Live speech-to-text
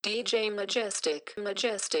DJ Majestic.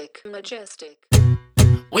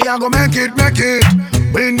 We are gonna make it.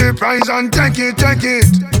 Win the prize and take it.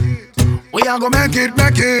 We are gonna make it.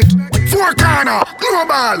 Four corner,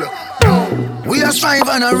 global. We are strive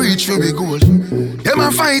and a reach for big goal. Them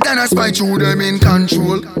a fight and a spite through them in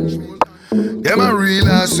control. Them a real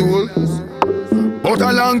asshole. But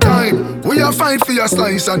a long time, we a fight for your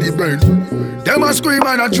slice of the bread. Them a scream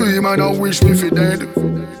and a dream and a wish me fi dead.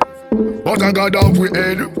 But I got off with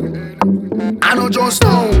head. I know just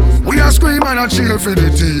now, we a scream and a cheer for the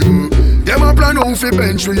team. Them a plan out fi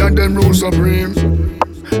bench we and them rule supreme.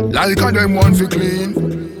 Like a them want fi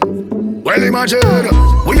clean. Well imagine,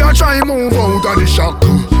 we a try move out of the shock.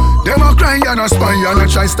 Them a cry and a spy and a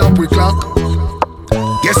try stop we clock.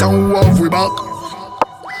 Guess how have we back?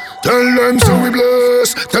 Tell them so we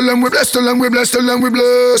bless. Tell them we bless. Tell them we bless. Tell them we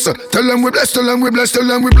bless. Tell them we bless. Tell them we bless. Tell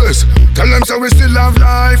them we bless. Tell them so we still have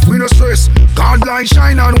life, we no stress. God light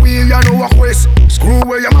shine on we, you know what quest. Screw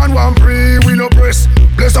where your man want pray, we no press.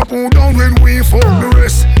 Bless up who down when we fuck the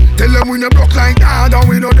rest. Tell them we no block like God and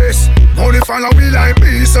we know this. Only follow we like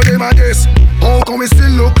peace, so them a guess. How come we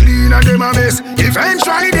still look clean and them a mess? If I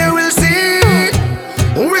try they will see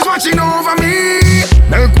who is watching over me.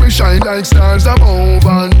 Make we shine like stars above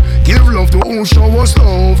and give love to who show us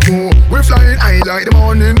love too. We flying high like the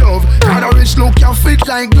morning dove. Got a rich look can fit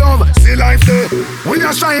like glove. See life there, we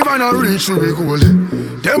a strive and a reach to the goal.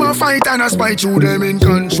 Them a fight and a spite through them in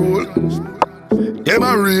control. Them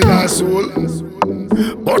a real asshole.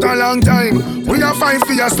 But a long time, we a fight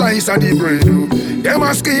for your slice of the bread. Them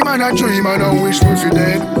a scheme and a dream and a wish we fi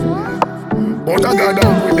dead. But I got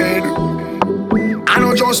down with head. I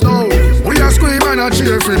know just now, we a scream and a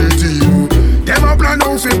cheer for the team. Them a plan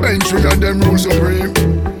out fi bench we and them rule supreme.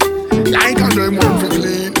 Like and them want fi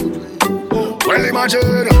clean. Well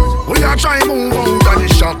imagine, we a try move out of the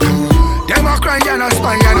shock. Them a cry and a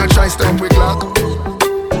spy and a try stop we clock.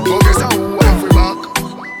 But guess how have we back?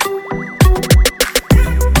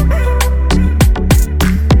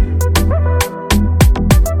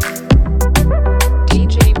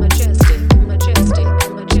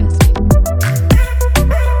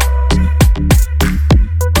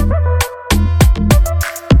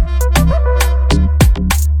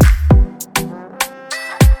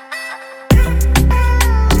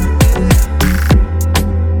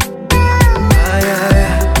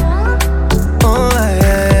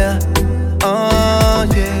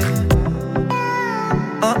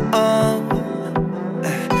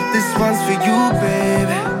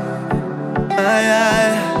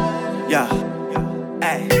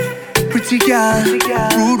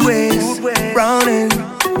 Rude ways, browning,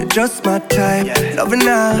 you're just my type. Loving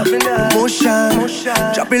now, emotion,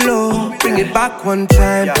 drop it low, bring it back one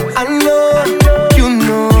time. I know, you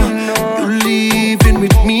know, you're leaving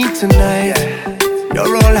with me tonight.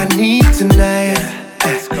 You're all I need tonight.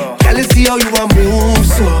 Girl, you see how you a move,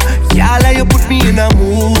 so y'all you put me in a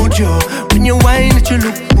mood, yo. When you whine it, you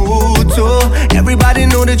look rude, so everybody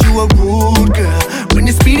know that you a rude girl. When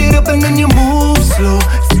you speed it up and then you move slow,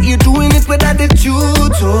 see you doing it with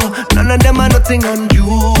attitude, so none of them are nothing on you,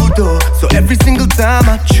 though. So every single time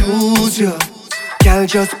I choose you, girl,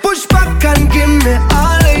 just push back and give me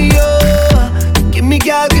all of you. Give me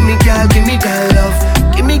girl, give me girl, give me that love.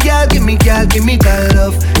 Give me girl, give me girl, give me that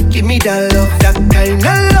love. Give me that love, that kind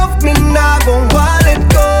of love me not gon' want let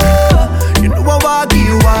go. You know I wanna give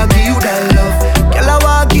you that love. Girl, I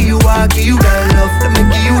wanna give you that love. Let me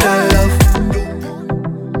give you that love.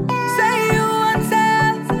 Say you want to.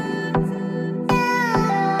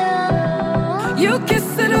 You kiss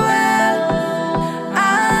it well.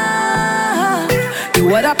 You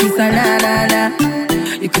what a piece of na.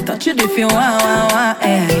 You could touch it if you want,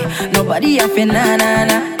 eh. Nobody have to na.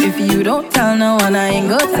 If you don't tell no one, I ain't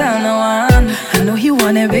gonna tell no one. I know you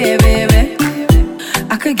want it, baby.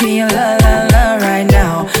 I could get you la right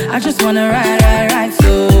now. I just wanna ride.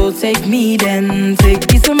 So take me then, take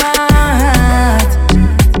piece of my heart.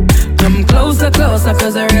 Come closer, cause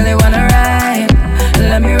I really wanna ride.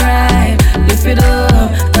 Let me ride, lift it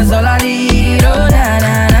up, that's all I need. Oh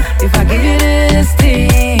na. If I give you this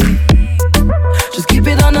thing, just keep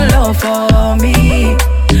it on the low for me.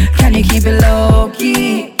 Can you keep it low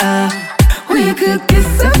key? We could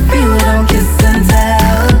kiss if you don't kiss and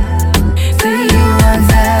tell. Say you want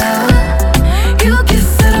tell. You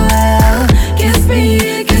kiss it well. Kiss me.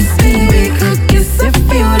 We could kiss if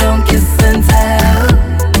you don't kiss and tell.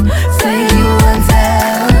 Say you want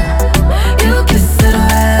tell. You kiss it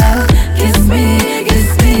well. Kiss me,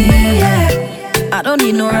 yeah. I don't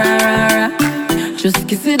need no rah. Just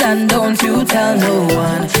kiss it and don't you tell no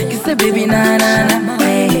one. Kiss it, baby, na.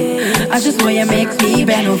 Hey, I just want you make me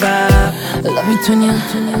bend over. Love it when you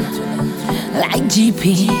like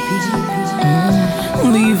GP.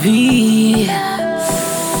 Movie.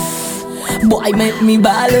 Boy, make me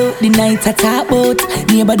ball out the night I talk about.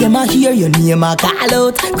 Neighbor them a hear your name a call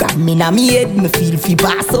out. Grab me na me head, me feel fi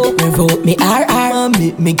pass out. Me vote me RR,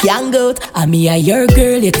 me gang out. And me a your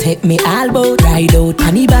girl, you take me all bout. Ride out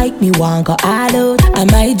on the bike, me want go all out.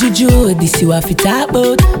 And my juju, this you a fi talk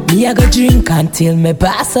about. Me a go drink until me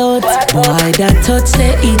pass out. Boy, that touch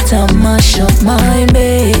the it a mash up my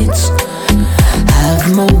bitch.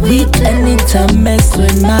 Have my weak and it a mess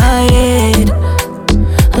with my head.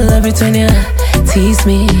 Love it when you tease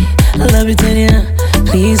me. Love it when you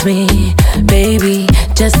please me. Baby,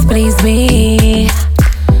 just please me.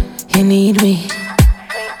 You need me.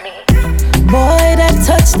 Boy, that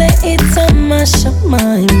touch that it's a mash up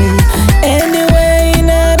my me. Anyway, in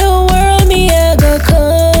the world, me I go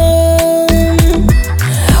come.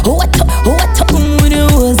 What with you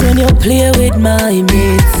was when you play with my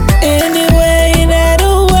mates. Anyway, in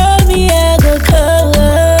the world, me I go come.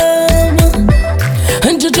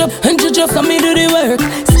 And just for me do the work.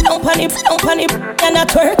 Sit down pan it, and I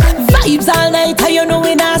twerk. Vibes all night, you know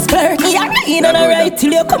we not splurt. Yeah, right on the right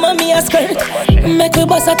till you come on me a skirt. Make me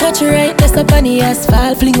bust a touch right, that's up on the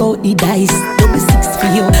asphalt. Fling out the dice, double six for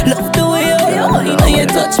you. Love the way you know you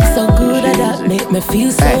touch me so good and that make me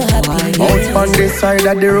feel so happy. Out on this side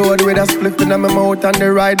of the road with a split in my mouth and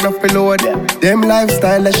the ride not load. Them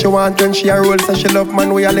lifestyle that she want when she a roll, so she love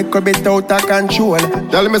man we a little bit out of control.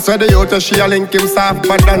 Tell me say the youth she a link him soft,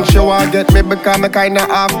 but then she want get me because me kinda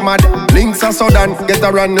half mad. Links are sudden, get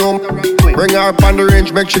her run home. Bring her up on the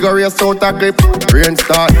range, make she go race out a clip. Rain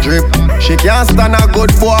start drip, she can't stand a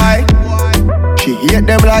good boy. She hate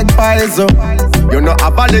them like poison. You know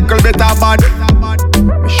have a little bit of bad.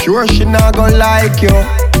 Me sure she not gonna like you.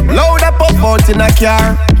 Loud up out in a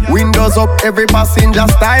car. Windows up, every passenger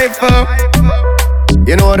stifle.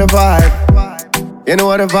 You know the vibe. You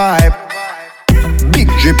know the vibe. Big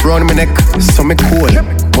drip round my neck, so me cool.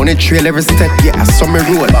 Money trail every step, yeah, so me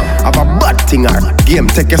roll. Have a bad thing or game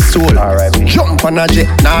take your soul. Alright, jump on a jet,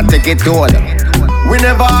 now take it all. We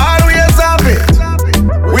never always have it.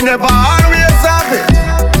 We never always have it.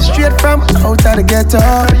 Straight from out of the ghetto.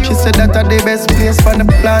 She said that are the best place for the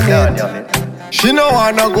planet. She no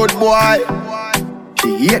want a good boy.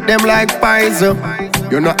 She hate them like poison.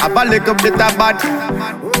 You know have a little bit of bad.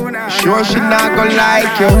 Sure she not gonna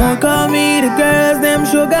like you. Don't call me the girls, them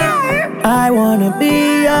sugar. I wanna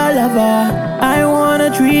be your lover. I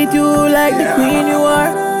wanna treat you like the queen you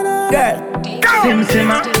are. Girl, Sim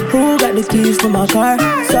Simma, who got the keys to my car?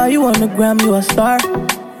 Saw you on the gram, you a star.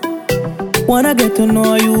 Wanna get to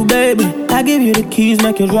know you, baby. I give you the keys,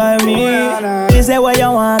 make you drive me. She say where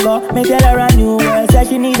you wanna go, me tell her a new girl. Say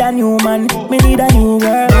she need a new man, me need a new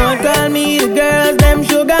girl. Don't call me the girls, them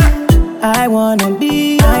sugar. I wanna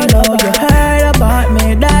be, I know you heard about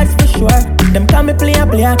me, that's for sure. Them call me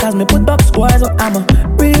player, cause me put up scores. So I'm a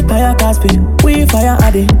real fire, cause we fire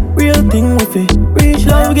at the real thing with it. Reach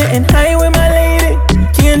love, getting high with my lady.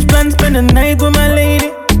 Change plans, spend the night with my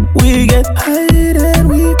lady. We get high and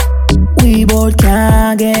we both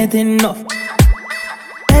can't get enough.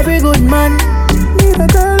 Every good man need a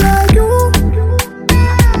girl like you.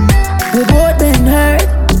 We both been hurt,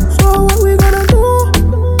 so what we gonna do?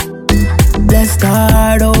 Let's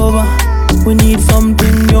start over. We need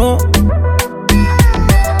something new.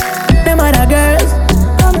 Them other girls,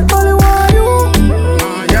 I'm only want you.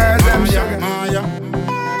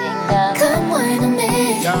 Come wine on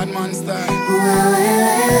me. Yardman style.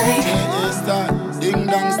 Style. Ding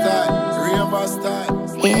dong style. River style.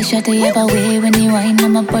 Yeah, shut the ever way when you wine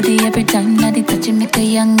on my body every time. Now the touch you make a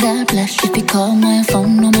younger blush. If you call my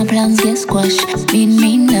phone, all my plans get squashed. Meet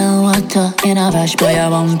me now, water in a rush. Boy, I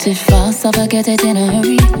want it fast, I forget it in a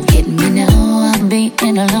hurry. Hit me now, I'll be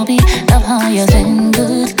in a lobby. Love how you spend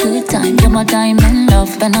good time. You're my diamond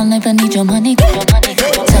love, and I'll never need your money.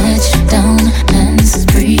 Touch down, hands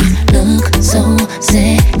free, look so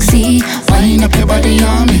sexy. Wind up your body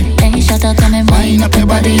on me. Hey, shut up, come and wind up your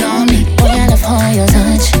body on me. Boy, I love how you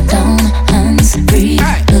touch down, hands free,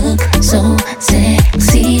 look so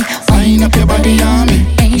sexy. Wind up your body on me.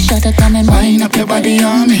 Hey, shut up, come and wind up your body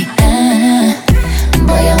on me.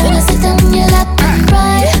 Boy, I wanna sit on your lap and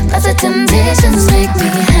ride, cause the temptations make me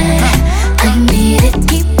high. I need it,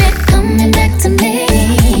 keep it coming back to me,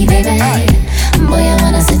 baby. Boy, I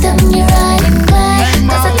wanna sit on your ride and glide,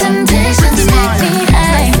 cause the temptations make me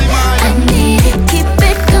high. I need it, keep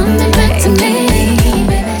it coming back to me,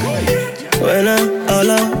 baby. When I'm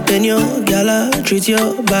all up in your gala, treat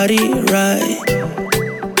your body right.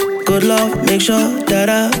 Good love, make sure that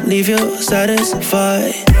I leave you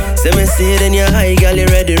satisfied. Say me see it in your eye, girl, you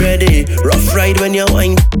ready, ready. Rough ride when you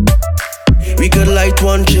wine. We could light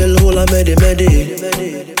one chill, hold a medi.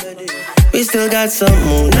 We still got some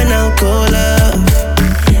moon and alcohol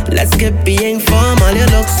love. Let's get being formal, you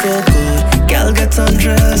look so good. Girl, get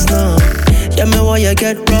undressed now. Yeah, me why you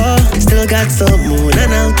get raw. Still got some moon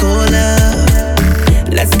and alcohol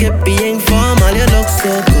love. Let's get being formal, you look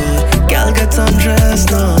so good. Girl, get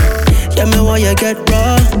undressed now. Yeah, me why you get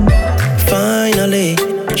raw. Finally,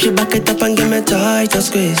 she back it up and give me tighter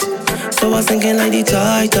squeeze. So I was thinking like the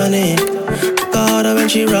Titanic. Got her when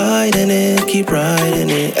she riding it, keep riding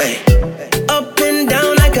it, ay. Up and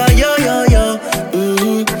down like a yo-yo-yo.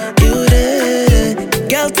 You did it.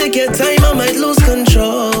 Girl, take your time, I might lose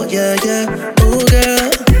control. Yeah, yeah, ooh girl.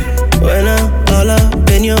 When I all up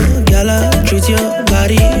in you, girl, I treat your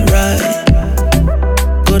body right.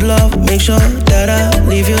 Good love, make sure that I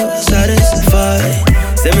leave you satisfied.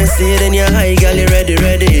 Say me see it in your eye, girl, you ready,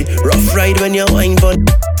 ready. Rough ride when you wine, but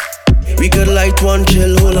we could light one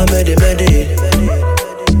chill, hold a medi.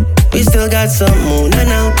 We still got some moon and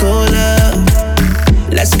alcohol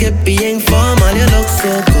love. Let's get being formal, you look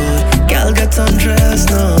so good. Girl, get undressed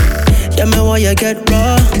now. Yeah, me why you get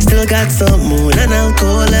raw. Still got some moon and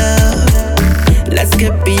alcohol love. Let's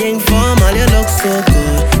get being formal, you look so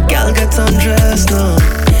good. Girl, get undressed now.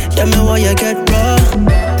 Yeah, me why you get raw.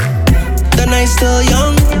 The night's still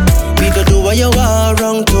young. We could do what you want,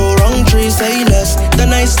 wrong two, wrong three, say less. The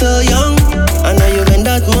night's still young. I know you in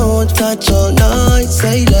that mood, touch all night,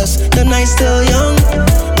 say less. The night's still young.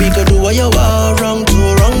 We could do what you want, wrong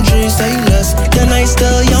two, wrong three, say less. The night's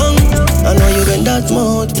still young. I know you in that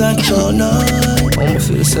mood, touch all night. I'ma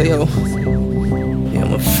feel so yo. Yeah,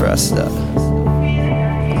 I'ma frost that.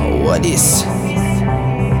 Oh, what is?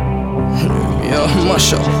 Yo,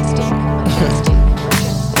 mash up.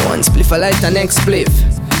 One spliff, I light the next spliff.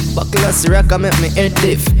 Buckle us the rock, I make me head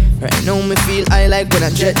lift. Right now me feel high like when I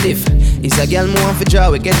jet lift. It's a girl more for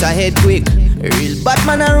draw, we get ahead quick. A real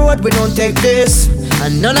Batman on road, we don't take this.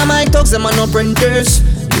 And none of my talks, them are no printers.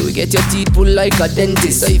 You will get your teeth pulled like a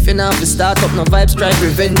dentist. So if you not have to start up, no vibes, try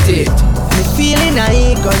prevent it. Me feeling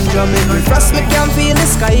high, ganja make me frost. Me can feel the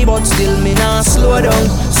sky, but still me nah slow down.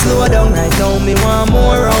 Slow down, right now me want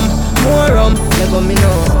more rum, never me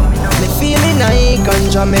know. Me feeling high,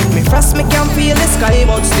 ganja make me frost. Me can feel the sky,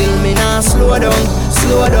 but still me nah slow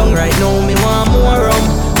down, right now me want more rum.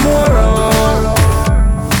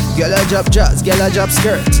 Girl a drop jazz, girl a drop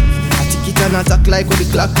skirt. I tick it and attack like with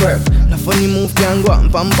the clockwork. The funny move can go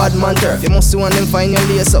up on bad man turf. You must want them find your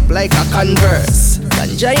lace up like a Converse.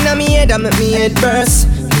 Ganja inna me head and make me head burst.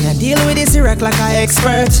 Me a deal with this rock like a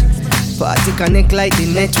expert. Party connect like the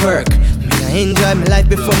network. Me a enjoy my life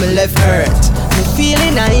before me left earth. Me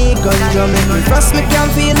feeling high, ganja make me frost. Me can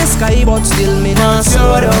feel the sky, but still me not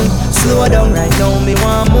slow down, right now me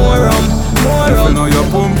want more rum. If you know your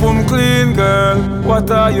pum pum clean, girl, what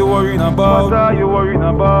are you worrying about?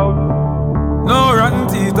 No rotten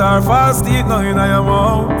teeth or false teeth, no in your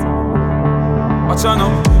mouth. Watch out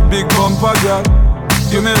now, big bumper girl,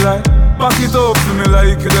 you me like. Back it up to me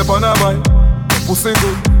like you dep on a bike. Pussy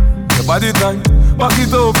good, your body tight. Back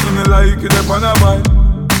it up to me like you dep on a bike.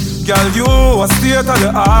 Girl, you a state of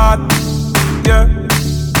the art, yeah.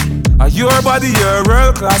 Your body, your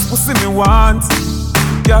world class pussy me want.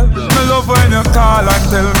 Girl, me love when you call and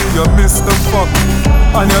tell me you miss the fuck.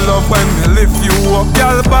 And you love when me lift you up.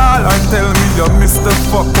 Girl, ball and tell me you miss the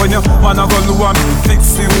fuck. When you wanna go do and me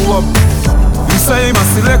fix you up. You say me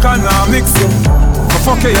select and I mix you. Me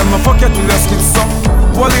fuck you, me fuck you till your skin suck.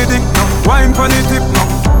 Wally dick no, wine pon the tip no.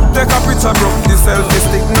 Take a picture bro, the selfie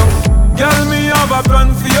stick no. Girl, me have a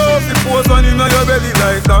plan for you. If pose on in your belly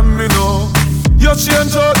like that me know. You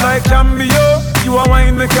change out like Cambio. You a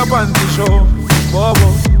wine make your panty show.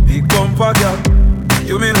 Bobo, big bumper girl,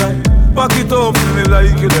 you me like. Back it up to me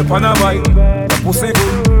like you dep on a bike. Your pussy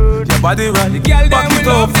good, your body right. Back it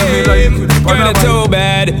up to me like you dep on a bike. Girl, you too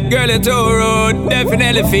bad, girl, you too rude.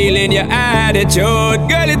 Definitely feeling your attitude.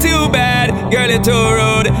 Girl, you too bad, girl, you too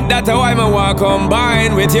rude. That's why I want to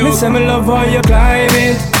combine with you. Me say me love how you climb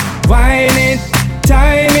it, wine it,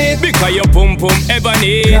 time it. Because your pum pum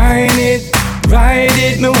ebony. Grind it, ride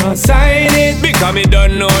it, me want sign it. Because me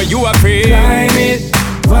don't know you are free. Climb it,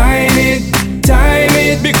 wine it, time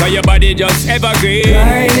it. Because your body just evergreen.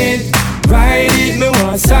 Grind it, ride it, me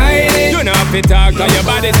want sign it. You know if you talk or your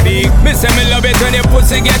body speak. Me say me love it when your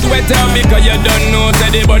pussy get wet up. Because you don't know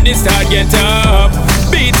that the body start get up.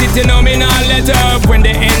 Beat it, you know me not let up. When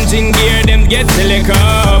the engine gear them get silicon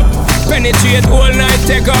up. Penetrate all night,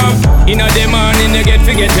 take off. In the morning you get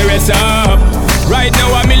to rest up. Right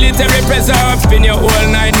now a military preserve. Spin your whole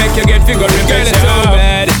night, make you get figure. Girl, it's too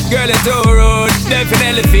bad, girl, it's too rude.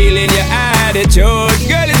 Definitely feeling your attitude.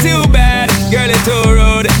 Girl, it's too bad, girl, it's too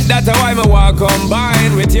rude. That's why my walk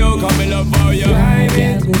combined with you. Come in love for you.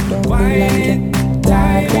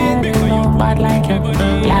 Bad like you,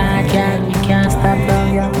 yeah, you can't stop love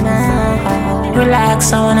you now.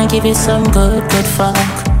 Relax, I wanna give you some good fuck.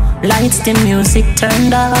 Lights, the music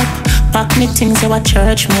turned up. Pack me things, you a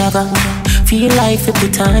church me a go. Feel like you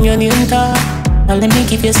put on your new top. Now let me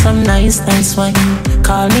give you some nice wine.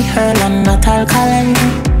 Call me Earl and not alkaline.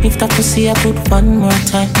 If that pussy I put one more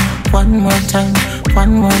time.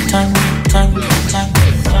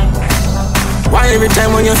 Why every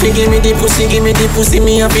time when you feel give me the pussy,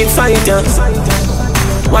 me a big fighter?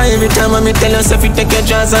 Why every time when me tell yourself you take your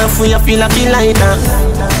jaws off, you feel like you lighter?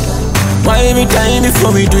 Why every time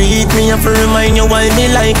before we do it, me have to remind you why me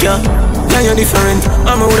like you? Yeah, you're different,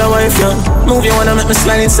 I'm a with a wife, yeah. Move you wanna make me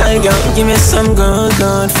slide inside, yeah. Give me some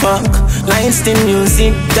good fuck. Lights, the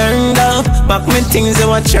music turned up. Back me things you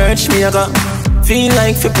a church, me a go. Feel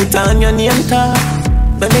like you put on your name tag.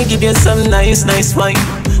 Let me give you some nice wine.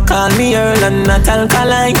 Call me Earl and not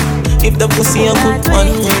alkaline. If the pussy you put one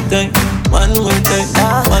more time.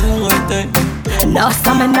 No,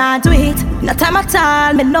 so me not do it. No time at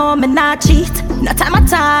all, me know me not cheat. No time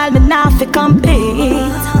at all, me not fi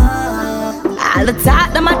compete. All the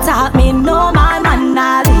talk, them a talk, me know my man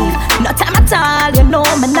not leave. No time at all, you know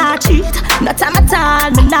me not cheat. No time at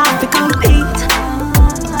all, me not fi compete.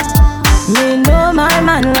 Me know my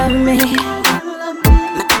man love me.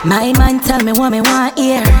 My man tell me what me want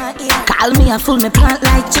hear. Call me a fool, me plant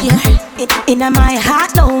like cheer. Inna my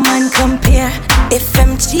heart, no man compare. If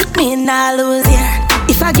them cheat, me nah lose here.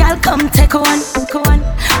 If a girl come take one,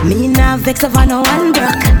 me nah vex over no one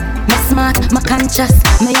broke. Me smart, me conscious.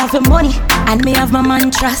 Me have the money and me have my man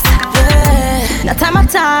trust. Yeah. No time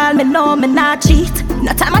at all, me know me not cheat.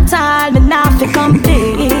 No time at all, me not fi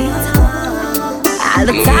compete. All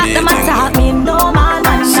the talk, them a talk, me know man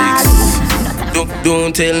not.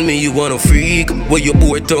 Don't tell me you wanna freak. Where your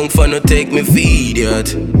poor tongue for no take me feed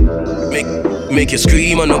yet. Make you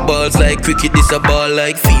scream on the balls like cricket, this a ball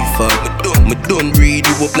like FIFA. Me don't read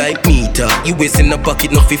you up like meter. You waste in the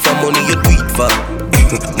pocket, no FIFA money you do it for.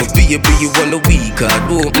 My baby, you want a weak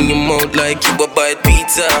card. Open your mouth like you a bite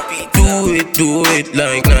pizza. Do it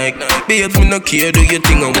like babes, me no care, do your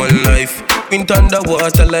thing on one life. Wind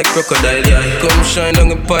underwater like crocodile, yeah. Come shine on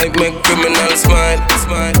the pipe, make criminal smile.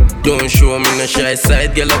 Don't show me no shy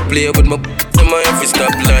side, girl, I play with my in my every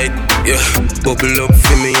stoplight. Yeah, bubble up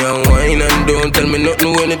for me and wine, and don't tell me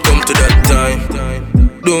nothing when it come to that time.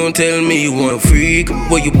 Don't tell me you want freak,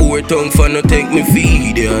 but you poor tongue for no take me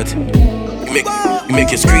feed it. You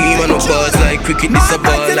make you scream on the balls like cricket, this a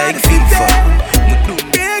ball like FIFA.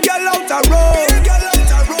 Big girl out the road,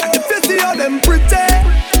 and the pussy of them pretty,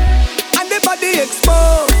 and the body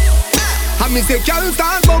exposed. And me say, girl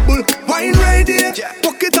start bubble, wine radiate,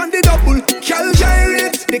 pocket on the double, girl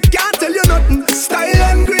gyrate. They can't tell you nothing, style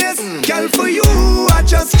and grace. Girl for you, I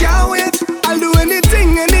just can't wait. I'll do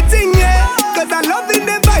anything, yeah. Cause I love in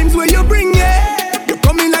the vibes where you bring, yeah. You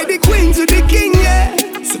coming like the queen to the king, yeah.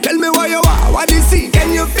 So tell me why you are, what you see,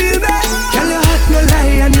 can you feel that? Girl, you hot, no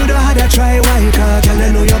lie, and you don't have to try why. Cause girl, I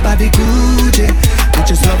know your body good, yeah. I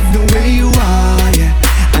just love the way you are, yeah.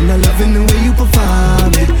 And I love in the way you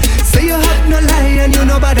perform, yeah. Say you hot, no lie, and you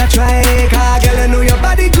know about to try. Cause girl, I know your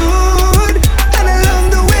body good, and I love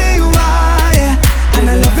the way you are, yeah. And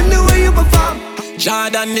I love in the way you perform.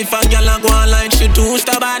 Jordan, if a girl a go online, she too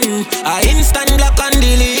stubborn. I instant block and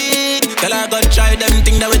delete. Tell her go try them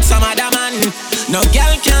thing that with some other man. No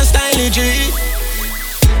girl can style it, G.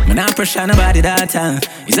 Me not pressure nobody that time.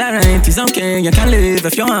 It's alright, it's okay, you can live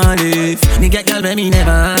if you want to live. Me get girl, baby,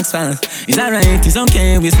 never ask for. It's alright, it's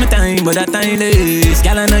okay, waste my time, but that time is.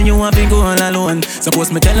 Girl, I know you want to go all alone.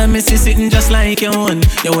 Suppose me tell her me see sitting just like you own.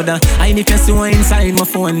 You woulda hide if you see one inside my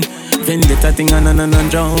phone. Vendetta thing on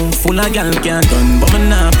drown. Full of girl can't done, but me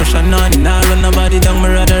not pressure none. Nah run nobody down, me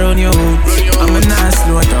rather run you. I'm not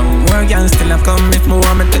slow down. More girl still a come if me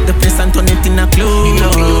want me take the place and turn it in a club.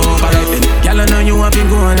 Alright then, girl, I know you want to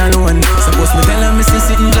go alone. Suppose me tell her me see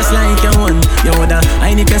sitting just like you own. You woulda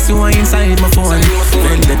hide if you see one inside my phone.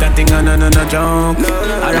 Vendetta thing on joke.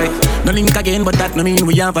 Alright, no link again, but that no mean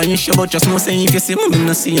we have an issue. But just know say if you see me, me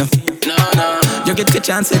no see you. No. You get the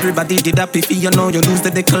chance, everybody did that if you know you lose the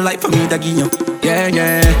deckel life for me that give you.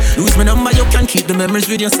 Yeah. Lose my number, you can keep the memories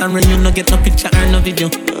with your son when you no get no picture or no video.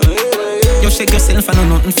 You shake yourself and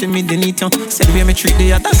know nothing for me, they need you. Said the way me treat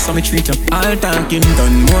you, that's how me treat you. All talking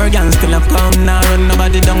done, more gangs still have come. Now run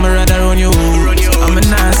nobody down, me rather run you. I'm a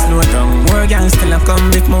nice slow down. More gangs still have come.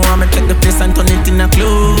 If me want me take the place and turn it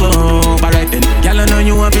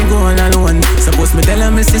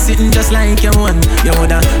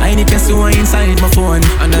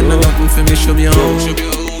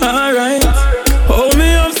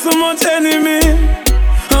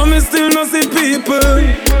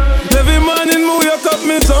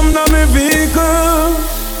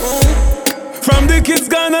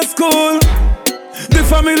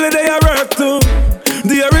family they are hurt too.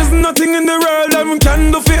 There is nothing in the world that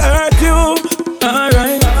can do fi hurt you.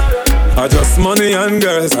 Alright, I just money and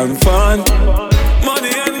girls and fun.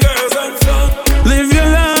 Money and girls and fun. Live your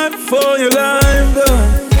life for your life, though.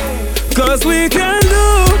 Cause we can do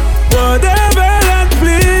whatever that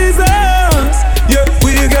pleases us. Yeah,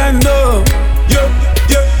 we can do. Yeah,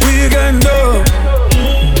 we can do.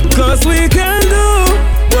 Cause we can do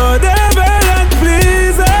whatever that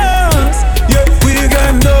pleases us. Yeah, we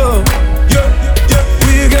can do. Yeah,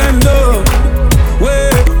 we can do.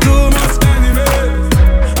 Way too much anime.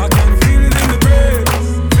 I can feel it in the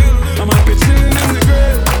breeze. I might be chilling in the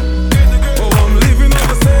grave. Oh, I'm living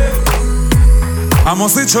overseas. I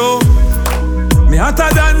must be true. Me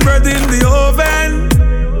hotter than bread in the oven.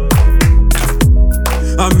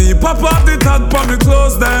 And me pop off the tag for me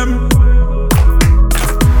close them.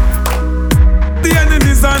 The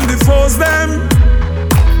enemies and the foes them.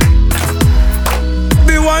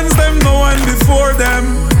 The ones them no one before them.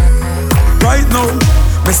 Right now,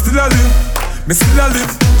 me still a live. Me still a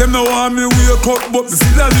live. Them no want me wake up, but me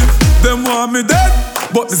still a live. Them want me dead,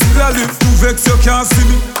 but me still a live. You vex you can't see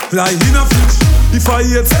me, like in a fish. If I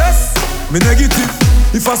hate stress, me negative.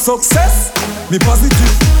 If I success, me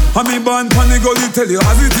positive. And me born pan the gully tell you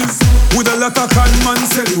as it is. With a lot of con man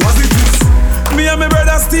tell you as it is. Me and my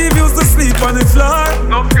brother Steve used to sleep on the floor.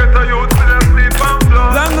 No get a youth to them sleep on the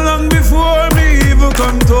floor. Long before me even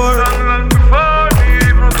come to her. Long before me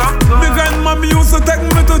even come to her. My grandmama used to take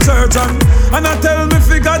me to church and I tell me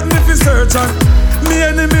fi God me fi search and me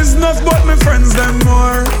enemies enough but me friends them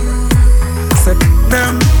more. Set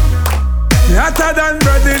them. Me hotter than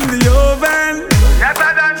bread in the oven.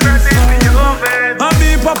 Hotter than bread in the oven. And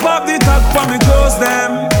me pop up the top for me close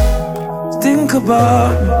them. Think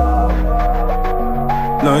about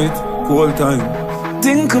night, cold time.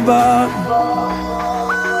 Think about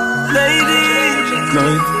lady.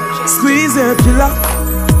 Night. Squeeze your pillow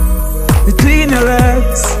between your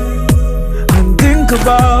legs and think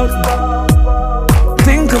about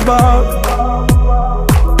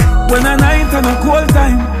when a night and a cold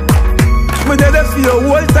time. Me dead for your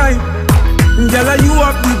whole time. Girl, you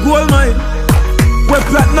up the gold mine. Where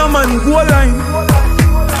platinum and gold line.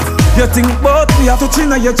 You think about me, have to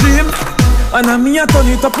chin on your dream. And I'm me a turn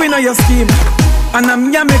it up in your scheme. And I'm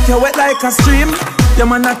me a make you wet like a stream. Your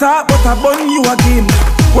man a talk but I burn you a game.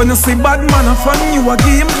 When you see bad man a fun you a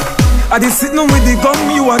game. I dey sitting with the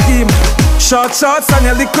gum you a game. Short shots and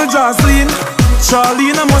your little jaws lean.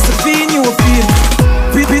 Charlene I must feel you a feel.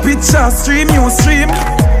 Picture stream you a stream.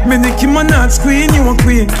 Me Nicki Minaj queen you a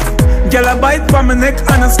queen. Girl a bite from my neck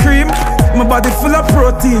and a scream. My body full of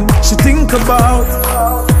protein. She think about.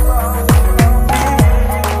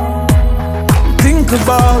 I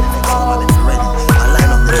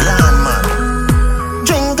line up the land, man.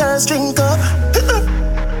 Drinkers, drink up.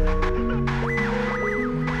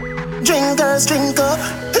 Drinkers, drink up.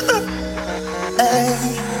 Hey,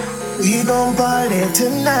 we gon' party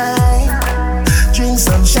tonight. Drink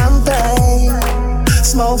some champagne.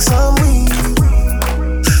 Smoke some weed.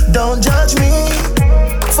 Don't judge me.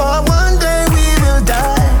 For one day we will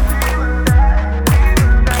die.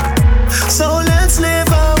 So let's live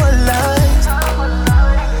our lives.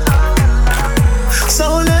 So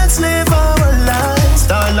let's live our lives.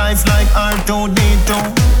 Star life like R2D2.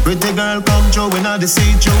 Pretty girl come through when I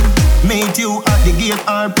see you. Meet you at the gate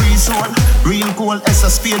or pre-soul. Real cool as a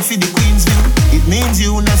spade for the Queen's view. It means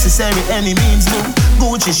you necessary any means move.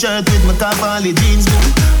 Gucci shirt with my Cavalli jeans boo.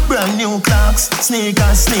 Brand new clocks,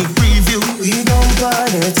 sneakers, sneak preview. We gon'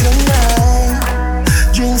 party tonight.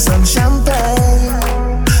 Drink some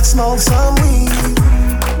champagne. Smoke some weed.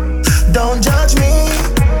 Don't judge me.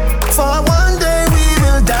 For one day we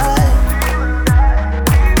will die.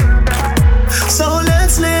 So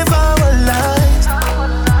let's live our lives.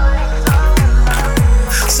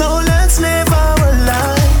 So let's live our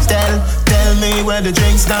lives. Tell me where the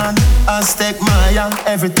drinks gone. Aztec Maya,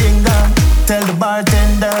 everything gone. Tell the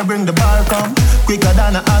bartender bring the bar come. Quicker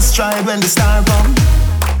than a asteroid when the star come.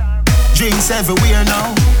 Drinks everywhere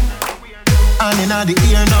now. And in the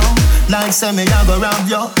ear now. Like say me I go rob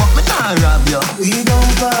you, but me not rob you. We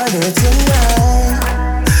gon' party tonight.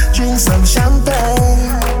 Drink some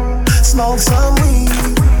champagne. Smoke some weed.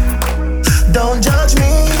 Don't judge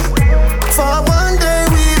me. For one day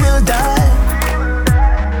we will die.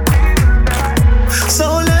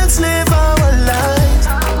 So let's live our lives.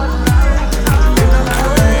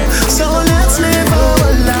 So let's live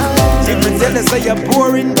our lives. If me tell you say you're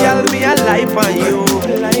boring, girl, me a life on you.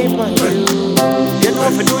 You know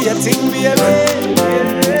if you do your thing, baby.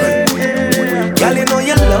 Girl, you know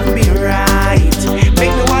you love me right.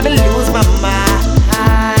 Make me wanna lose my mind.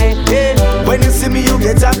 When you see me, you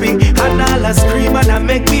get happy. And all I scream and I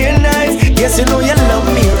make me nice. Yes, you know you love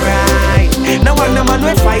me right. Now one man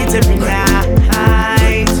we fight every night.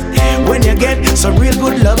 When you get some real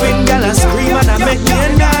good loving, girl, I scream and I make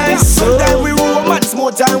me nice. Sometimes we romance,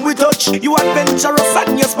 more time we touch. You adventurous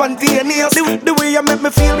and you spontaneous. The way you make me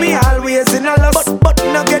feel me always in a love. But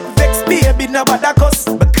no get vexed, baby, no bother cuss.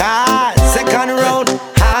 Because second round,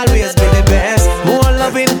 always be the best. More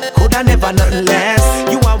loving, coulda never nothing less.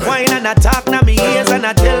 You a whine and a talk na me ears and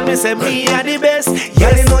I tell me say me are the best.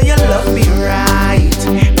 Girl, you know you love me right.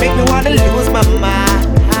 Make me wanna lose my mind.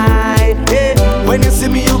 Hey, when you see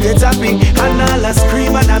me you get happy. And all I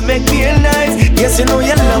scream and I make me nice. Yes, you know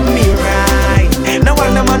you love me right. Now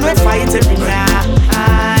one man we fight every night.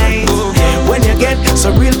 When you get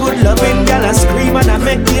some real good loving, girl, I scream and I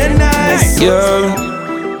make me nice. Girl,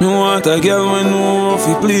 me want a girl when know if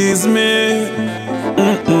you please me.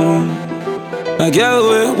 A girl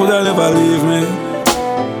way woulda never leave me.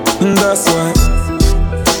 And that's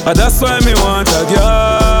why me want a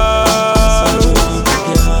girl.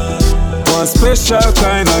 One special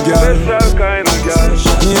kind of girl.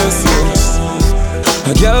 Yes, yes.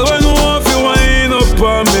 A girl when know if you wind up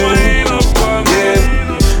on me.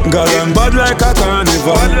 Girl, I'm bad like a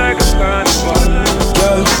carnival.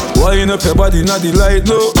 Girl, wind up your body, not the light,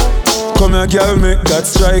 no. Come here, girl, make that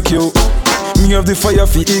strike you. Me have the fire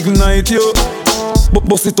fi ignite you. But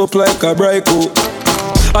bust it up like a brico.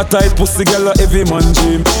 A tight pussy, girl, a heavy man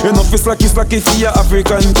dream. Enough is like if you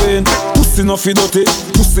African queen. Pussy no fi dirty,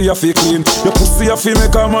 pussy a fi clean. Your pussy a fi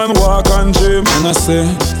make a man walk and dream. And I say,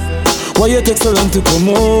 why you take so long to come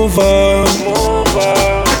over?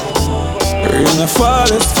 Rain a fall,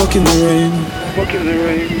 it's fucking the rain.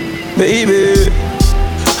 Baby,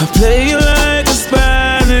 I play you like a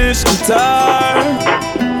Spanish guitar,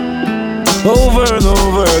 over and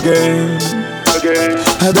over again.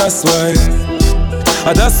 And that's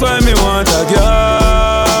why me want a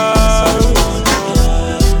girl.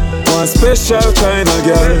 One special kind of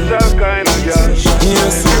girl.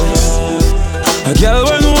 Yes, yes. A girl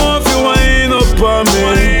when want you wind up on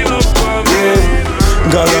me.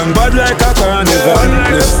 Girl, I'm bad like a carnival.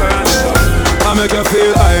 Yes. I make you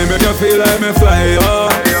feel like me fly.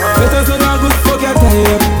 Let us know good fuck your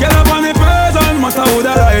time. Get up on the person, matter who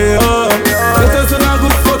that I am. Let us know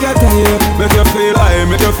good fuck your time. Make you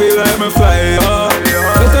feel like me fly.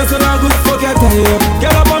 Let us know good fuck your time.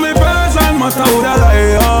 Get up on the person, matter who that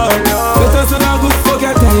I am. Let us know good fuck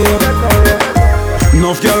your time.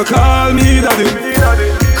 Enough girl call me daddy.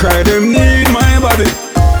 Cry them need my body.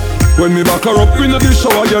 When me back her up in the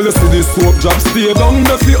shower, girl, you see this soap drop stay down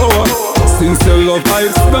the few hours. Since you love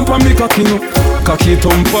ice, them pa me cocky no. Cocky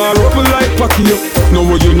thump her up like Packy yo. Know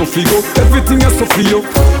where you no figure, everything is so for you.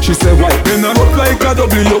 She say white pen and up like a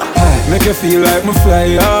W. Make you feel like me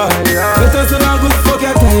fly, yeah. Let us know good fuck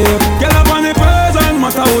your time. Get up on the person,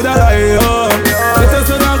 matter who that I am. Let us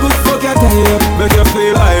know good fuck your time. Make you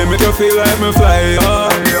feel like me fly, yeah.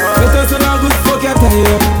 Let us know good fuck your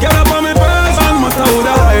time. Get up on the person, matter who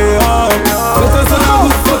that I am. Let us know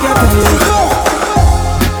good fuck your time.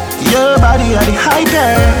 Your body are the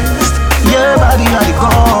highest. Your body are the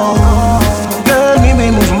gold. Girl,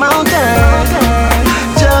 me move mountains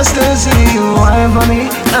just to see you wine for me.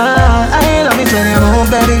 I love it when you move,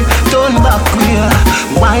 baby. Turn back queer,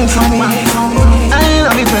 wine for me. I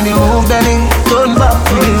love it when you move, baby. Turn back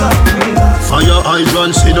queer. Fire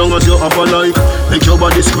hydrant, sit down as you up a like. Make your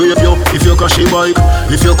body scrape you if you crash a bike.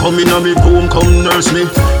 If you come in on me boom, come nurse me.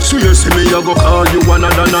 Swear see me, I go call you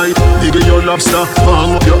another night. Big your lobster,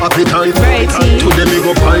 warm up your appetite. To them me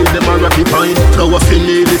go pile, them a rocky pine. Flower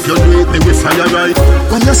fillet, if you do it, me with fire right.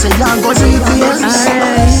 When you say young, go see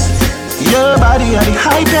this. Your body are the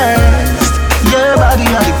highest. Your body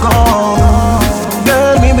are the gold.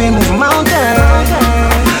 Girl, me move mountains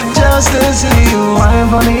just to see you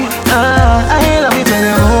wine for me. I love it when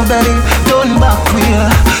you move, baby. Turn back queer,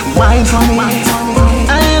 wine for me.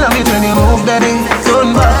 I love it when you move, baby.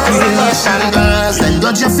 Turn back queer. And girls, then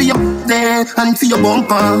judge you for your day and for your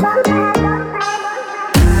bumper.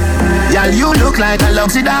 Yeah, you look like a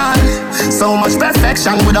luxury doll. So much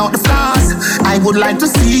perfection without the flaws. I would like to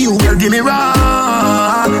see you, girl, give me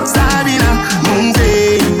raw. Sabina,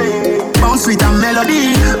 moving, bounce sweet and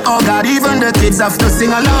melody. Oh God, even the kids have to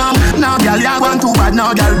sing along. Now, girl, you want too bad.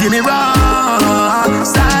 Now, girl, give me raw.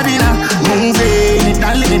 Sabina, moving,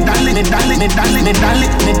 darling, darling, darling, darling, darling,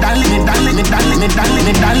 darling, darling, darling, darling,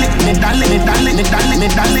 darling, darling, darling,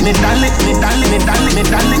 darling, darling, darling,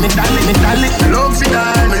 darling, darling, darling. Love for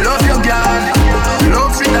that, me love your girl.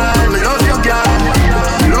 Love for that, me love your girl.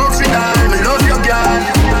 Love for that, me love your girl.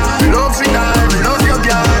 Love for that, me love your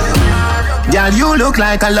girl. Girl, you look look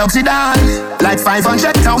like a luxury doll. Like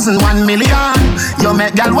 500,000, 1 million. You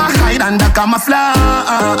make gal walk hide under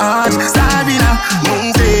camouflage. Sabina,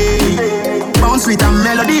 movie. Bounce with a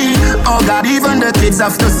melody. Oh God, even the kids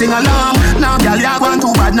have to sing along. Now gal, you want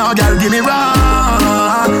too bad, now gal, give me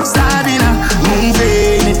wrong. Sabina,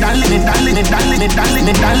 movie.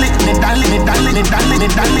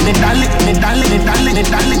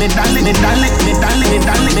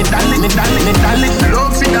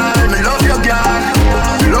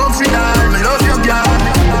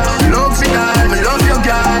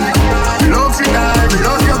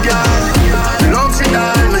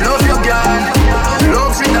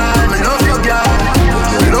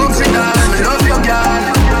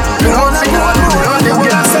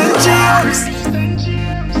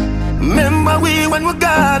 Remember we when we're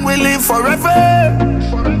gone, we live forever.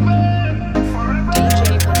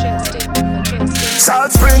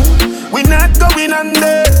 Salt Spring, we not going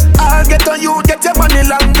under. I'll get on you, get your money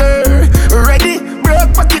longer. Ready,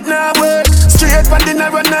 broke pocket now work. Straight for the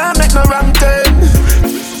narrow now, make no wrong turn.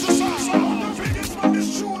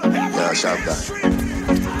 Yeah, sharp that.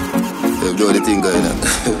 They'll do the thing going on.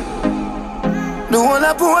 The one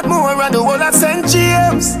I put more and the one I send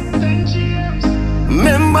James.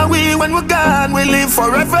 Remember we when we're gone, we live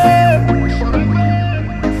forever.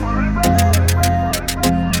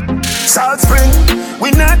 Salt Spring,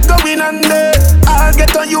 we not going under. I'll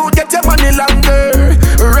get on you, get your money longer.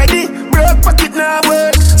 Ready, broke pocket now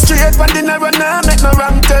work. Straight for the narrow now, make no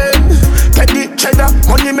wrong turn. Get the cheddar,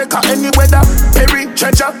 money maker any weather. Perry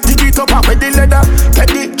treasure, dig it up and with the leather. Get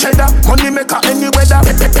the cheddar, money maker any weather.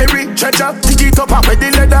 Perry treasure, dig it up and with the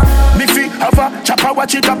leather. Me fi have a chopper,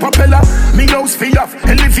 watch it a propeller. Me house fi off,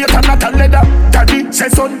 elevator not a leather. Daddy say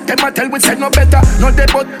son, them a tell we say no better. No dead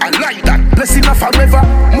but I like that, blessing a forever.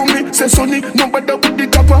 Mummy say sonny, no better with the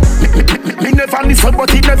copper. Me never listen but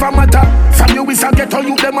it never matter. From you is a ghetto,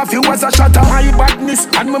 you them a few as a shatter. My badness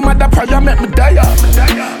and my mother prayer make me die.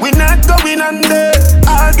 We not going under.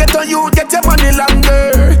 I'll get on you, get your money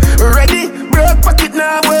longer. Ready, broke pocket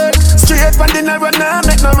now work. Straight for the narrow now,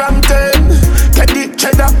 make no wrong turn. Get the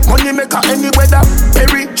cheddar, money maker any weather.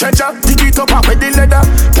 Perry treasure, dig it up and with the leather.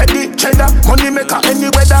 Get the cheddar, money maker any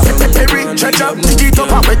weather. Perry treasure, dig it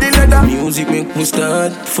up and with the leather. Music make me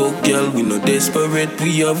start. Fuck girl, we no desperate,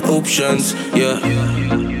 we have options, yeah.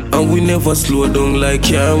 And we never slow down like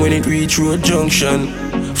yeah when it reach road junction.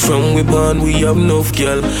 From we born, we have enough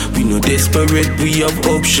girl. We no desperate, we have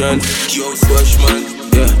options. Yo, swash man,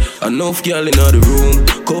 yeah. Enough girl in the room.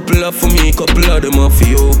 Couple of for me, couple of them are for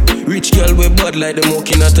you. Rich girl we bad like them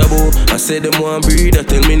walking at a bow. I say them want breed, I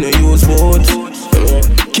tell me no use words.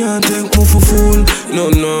 Can't take me for fool, no,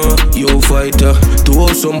 yo fighter. To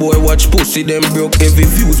all some boy watch pussy, them broke every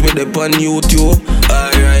views with them on YouTube.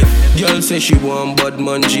 Alright, girl say she want bad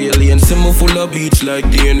man jail and say me full of beats like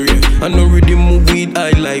DNA. I know ready move weed,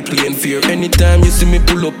 I like playing fear. Anytime you see me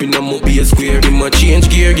pull up in a mobile square, in my change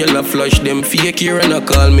gear, girl I flash them fake here and I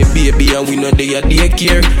call me baby and we know they are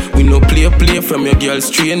daycare. We no play from your girl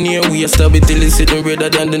straight near. We a stab it till it's sitting redder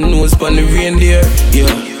than the nose pan the reindeer,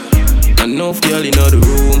 yeah. Enough girl in the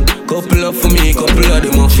room. Couple of for me, couple of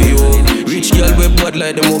them off for you. Rich girl we bad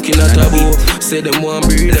like them walking at a bow. Say them want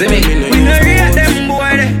breed, we no rate them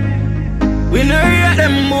boy de. We no rate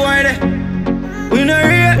them boy de. We no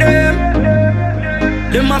rate them.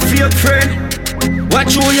 Them a fake friend.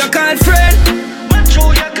 Watch who you call friend. Watch who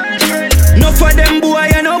you call friend. No for them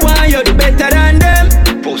boy you know why you do better than them.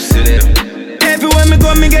 Pussy them. Everywhere me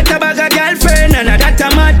go, me get a bag of girlfriend. And that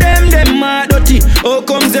time of them mad dirty. How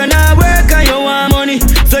comes you not work and you want money?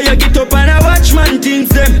 So you get up and a watch man things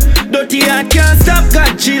them. Dirty heart can't stop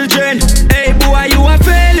got children. Hey boy, you a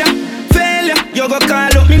failure. You go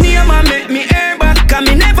call up me name and make me air back. Cause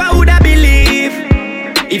me never woulda believe.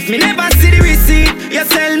 If me never see the receipt, you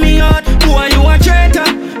sell me out. Boy, you a traitor.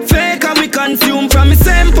 Fake and we consume from the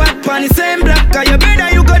same pot, pan the same block. Cause you better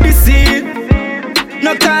you go deceive.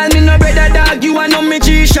 No call me no brother dog, you a know me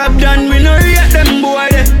G-shop done. We no rate them boy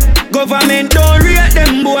de. Government don't rate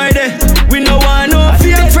them boy de. We no want no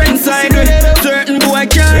fake friends side with. Certain boy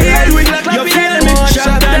can't heal with. You feel me?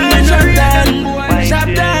 Shop done, we no rate them boy. Shop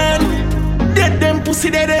done. Dead them pussy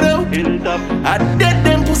dead out. I dead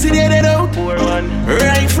them pussy dead out.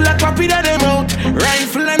 Rifle a copy that them out.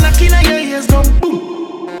 Rifle a knocking on your ears down.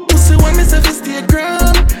 Boom. Pussy want me to stay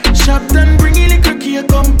ground. Shop done, bring in the cookie,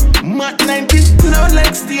 come. Mat 90, now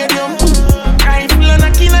like stadium. Rifle and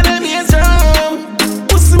a king of them ears down.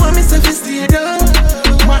 Pussy want me to stay down.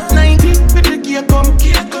 Mat 90, with the gear come.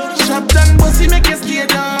 Shop done, pussy make you stay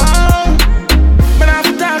down. But I have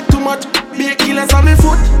to talk too much. Be a killers on my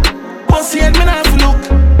foot. Pussy head, me not have to look.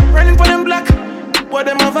 Running for them black, but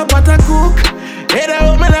them have a pot of cook. Head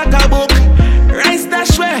out me like a book. Rice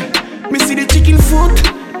dash where me see the chicken foot.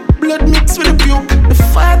 Blood mixed with the puke. The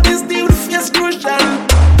fat is deep, the face crucial.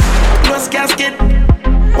 Plus casket.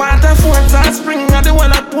 Water forms and spring. And the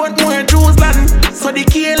one at Portmore, Jerusalem. So the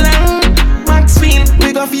K-Lang, Maxfield.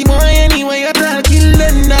 We go fee boy anyway. You try kill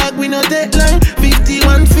them dog. We no take long.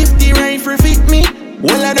 5150 rifle fit me.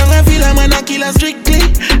 Well I don't feel a man a killer strictly.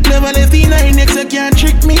 Never left the 9X, you can't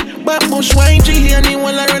trick me. But bush wine G and the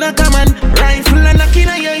one I run a command. Rifle and a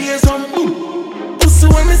killer, you hear some pussy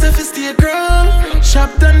when me say fi stay drunk. Shop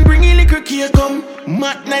done, bring a liquor cake come.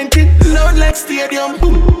 Mat 90, loud like stadium.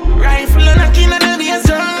 Rifle and a killer, the bass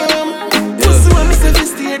drum. Pussy when me say fi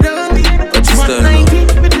stay drunk. Mat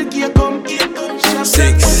 90, with the cake come.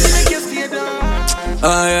 Shop done, like you stay drunk.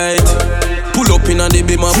 Alright. Pull up in a the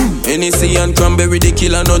beamer, NEC and cranberry, the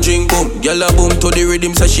killer no drink boom. Gyal a boom to the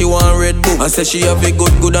rhythm, say she want red boom. I say she have a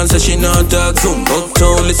good and say she not talk soon.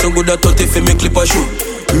 Uptown listen good at 30 fi me clip a shoe.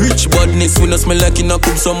 Rich badness, we no smell like in a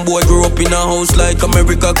cup. Some boy grew up in a house like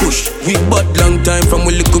America Kush. We bad long time from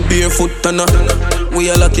we little barefoot and we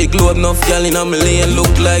all a kick load enough gal in a lane.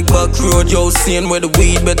 Look like back road, yo, seeing where the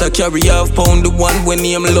weed better carry half pound. The one when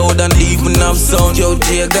name loud and even have sound. Yo,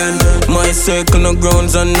 Jagan, my circle no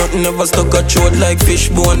grounds and nothing ever stuck a throat like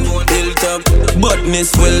fishbone. Hilltop,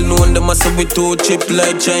 badness well known. Them a say we too cheap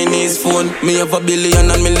like Chinese phone. Me have a billion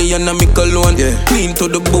and million and me cologne. Yeah. Clean to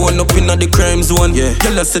the bone up in the crime zone. Yeah.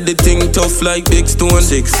 I said the thing tough like big stone.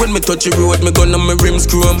 6. When me touch the road, me gun and my rims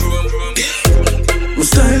chrome. My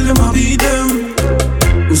style them a beat them.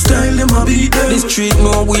 My style them a beat them. The street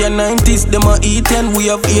no, we are 90s, them a E10.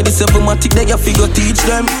 We have 87matic, they a figure teach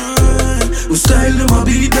them. My style them a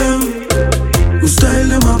beat them. My style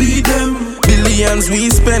them a beat them. Billions we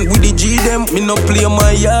spend with the G them. Me no play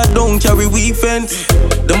my yard, don't carry weekend.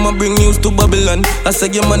 Them a bring news to Babylon. I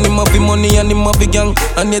say your man him have the money and him have the gang.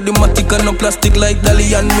 And yeah the matic and no plastic like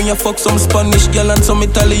Dalian. Me a fuck some Spanish girl and some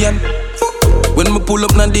Italian. When me pull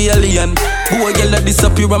up na the alien, boy girl a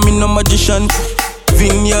disappear and me no magician.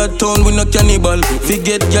 Vineyard town we no cannibal.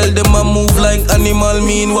 Forget girl them a move like animal.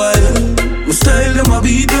 Meanwhile my style them a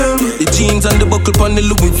beat them. The jeans and the buckle on the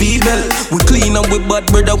Louis V belt. We clean and we bad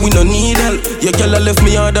brother, we no need help. Your girl a left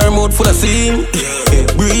me hard her mouth full of steam.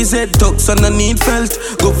 Breeze head tucks and I need felt.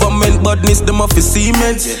 Government badness them off the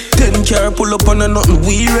cement. 10 car pull up on a nothing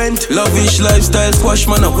we rent. Lavish lifestyle squash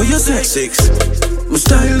man up, what you say? 6. My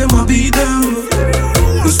style them a beat them.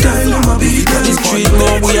 My style them a beat them. The street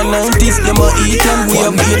now we are 90s, them a eat them. We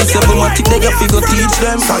have 87matic, they a figure teach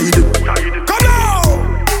them. Come on!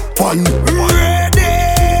 One, ready.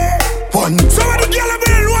 One. So when the girl a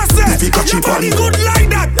been what's that? If you catch it, nobody good like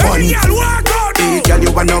that. One. Every girl walk out. Hey girl,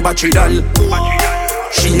 you want no battery doll.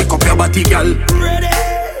 Shake up your body, girl. Ready.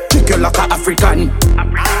 Kick you like a African.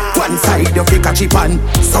 One side you fi catch it on.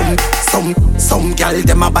 Some girl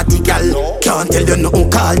them a body girl. Can't tell you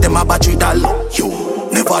nothing, call them a battery doll. You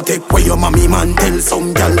never take away your mommy man. Tell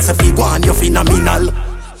some girl say fi go on you phenomenal.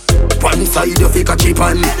 One side you fi catch it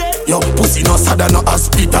on. Your pussy no sad and no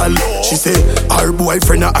hospital. She say her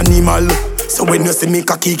boyfriend a animal. So when you see me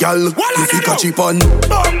cocky girl, you fi catch it on.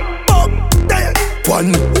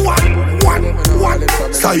 One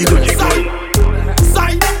side.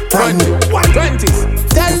 One 20s.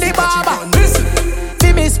 Tell the barber,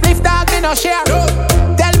 see me spliff dog me no share.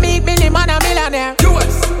 Tell me Billy man a millionaire.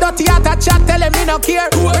 Dirty at a chat, tell him me no care.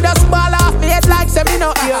 We just ball off me head like say me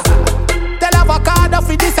no ear. Tell avocado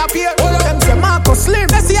fi disappear. Them say Marco slim,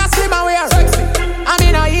 they see a slim aware. I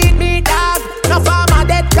mean no eat me dog. No farmer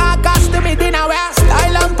dead carcass to me dinner wear.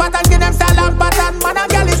 Style and pattern, give them style and pattern. Man a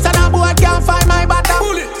girl is a boy can't find my bottom.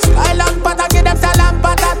 Style and pattern, give them style and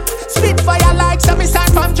pattern. Spit fire like some sign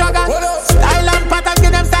from Dragon. Style and pattern,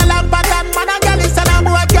 give them style and pattern. Man a girl is a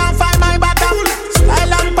boy can't find my bottom.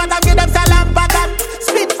 Style and pattern, give them style and pattern.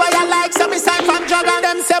 Spit fire like some sign from Dragon.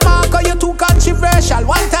 Them say Marco you too controversial.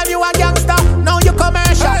 One time you a gangster, now you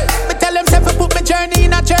commercial. Me tell them say fi put me journey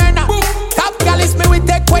in a journal. Top gal is me we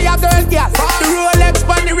take away a girl. The Rolex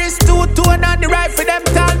on the wrist, 2-tone and the right for them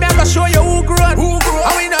tell me I go show you who grown.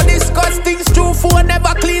 And we no discuss things true phone,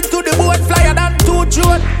 never clean to the bone, flyer than 2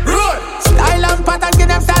 June. Style and pattern, give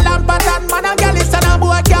them style and pattern. Man a gal is a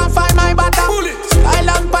boy can't find my bottom. Style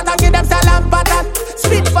and pattern, give them style and pattern.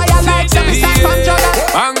 Spit fire like some sign from Jordan.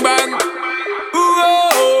 Bang bang.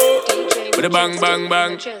 With a bang bang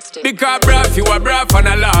bang. Because brav, you a brav and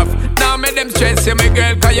a laugh. Now make them stress you, my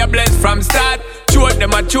girl, cause you blessed from start. Choke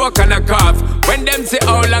them a choke and a cough. When them say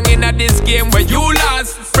how long in a this game where you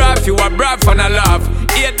last. Brav, you a brav and a laugh.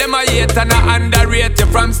 Hate them a hate and a underrate you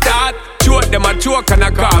from start. Joke them a choke and a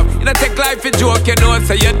cough. You don't take life a joke, you know,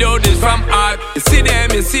 so you do this from heart. You see them,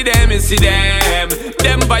 you see them, you see them.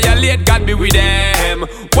 Them violate, God be with them.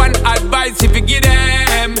 One advice if you give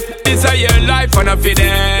them, this is your life and I feed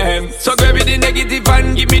them. So grab me the negative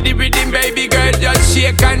and give me the rhythm, baby girl. Just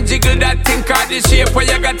shake and jiggle that thing, cause the shape where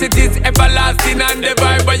you got it is everlasting, and the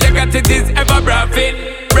vibe where you got it is ever braffing.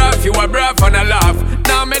 Braff, you a braff and a laugh.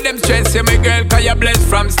 Now make them stress you, my girl, cause you're blessed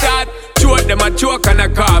from start. Choke them a choke and a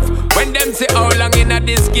cough. When them say how long in a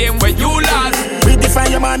this game where you lost.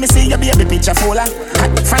 Redefine your man, me see your baby picture fuller.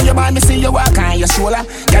 Find your man, me see you walk on your shoulder.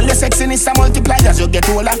 Girl, your sexiness a multiply as you get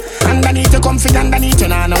older. Underneath you comfy, underneath you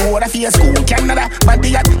nah no water. For your school, Canada,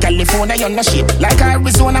 body at California, you're no shit. Like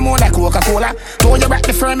Arizona, more like Coca-Cola. Throw you back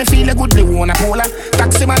the firm, me feel a good, they wanna polar.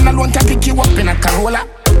 Taxi man alone can pick you up in a Corolla.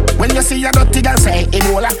 When you see a dirty girl say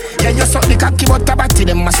Ebola. Yeah, you suck the cocky but a batty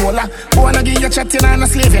them a sola. Wanna give you chatting and a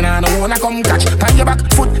slaving and I wanna come catch. Pan your back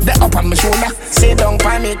foot, the up on my shoulder. Sit down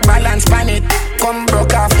pan it, balance pan it. Come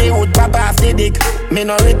broke off the wood, pop off the dick. Me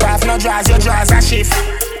no rip off, no draws, your draws a shift.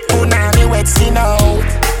 Punani wet skin out.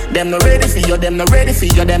 Them no ready for you, them no ready for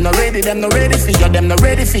you, them no ready, them no ready for you, them no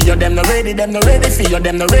ready for you, them no ready, them no ready for you,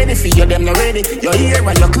 them no ready for you, them no ready. Your ear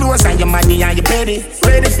and your clothes and your money and your petty.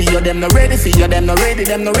 Ready for you, them no ready for you, them no ready,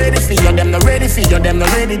 them no ready for you, them no ready for you, them no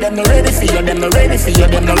ready, them no ready for you, them no ready for you,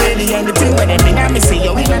 them no ready. And the thing when them in me see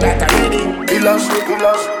you, we not that ready. Pillar,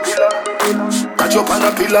 catch up on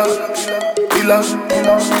a pillar, pillar,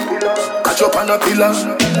 catch up on a pillar.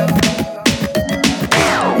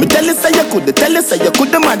 Me tell you say you could,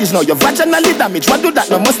 the manage now. You're vaginally damaged. What do that?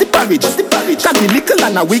 No musty porridge. Cabby little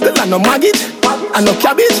and a wiggle and no maggage and no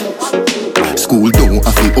cabbage. School don't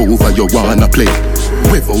have it over, you wanna play.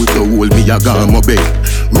 Without the hole, me a gone my bed.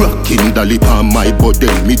 Rocking the lip on my body.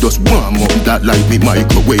 Me just warm up that like me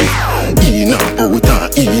microwave. In and out and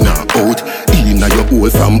in and out. In your hole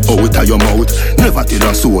from out of your mouth. Never tell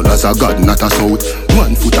a soul as a God, not a south.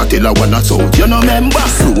 1 foot a tell a one a south. You know remember?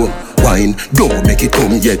 Slow wine, don't make it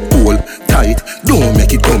come yet. Hold tight, don't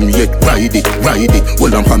make it come yet. Ride it,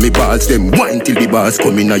 hold on for me balls. Them wine till the bars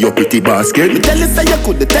come in a your pretty basket. Me tell you say you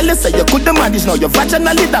could, the manage now. You're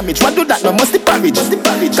vaginally damaged. What do that? No musty porridge.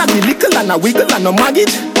 Cabby little and a wiggle and no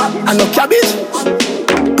maggage and no cabbage.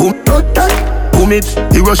 Boom it,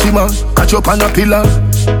 Hiroshima, catch up on a pillar.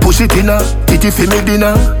 Push it in a, titty for me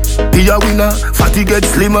dinner. Be a winner, fatty get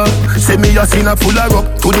slimmer. Say me a sinner, full of rock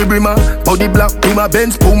to the brimmer. Body black, be my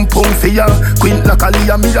Benz, pum pum fear. Queen like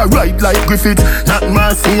Aliyah, me a ride like Griffith, not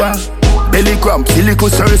Marcia. Belly cramp, silico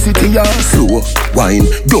Cersei, ya. Slow wine,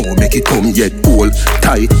 don't make it come yet. Hold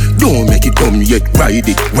tight, don't make it come yet. Ride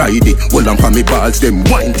it, hold on for me balls. Them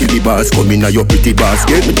wine till the bars come in a your pretty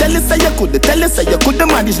basket. Me tell you say you could, the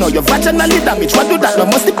manage now. You're vaginally damaged. What do that? No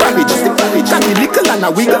musty porridge. Cabby little and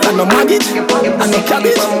a wiggle and no maggage and no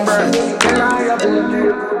cabbage.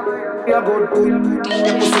 You're good,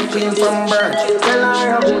 your pussy clean from birth. Tell her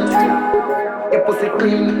you're good, your pussy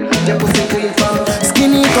clean from birth.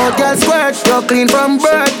 Skinny tall girl squirt, you're clean from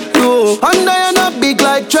birth. You under you not big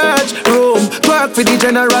like church room. Twerk for the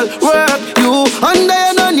general work. You under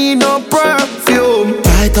you no need no perfume.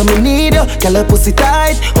 Tight on me need you, girl your pussy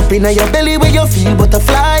tight. Up inna your belly where you feel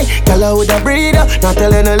butterfly. Girl I woulda breathe you, not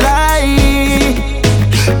telling a lie.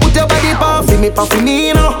 Put your body pa for me,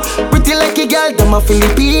 Nino. Pretty like a girl, them a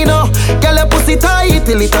Filipino. Girl, your pussy tight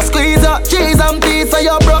till it a squeeze up. Cheese and peas, so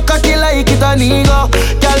you broke cocky like it a nigga.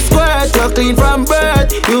 Girl, squirt, you clean from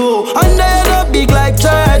birth. You under you no big like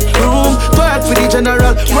church room. Twerk for the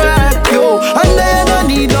general work. You under you no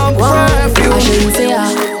need no perfume. I shouldn't say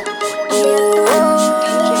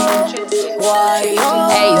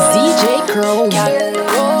Hey, ZJ Crow.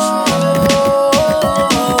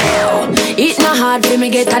 Hard for me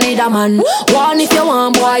get another man. One if you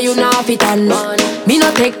want, boy, you not fit on. Me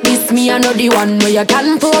no take this, me I know the one where you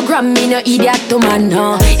can program me, no idiot to man.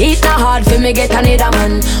 It's not hard for me get another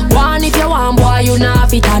man. One if you want, boy, you not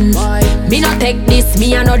fit on. Me no take this,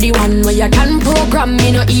 me I know the one where you can program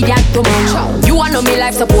me, no idiot to man. You want know me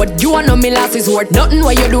life support, you want know me last resort. Nothing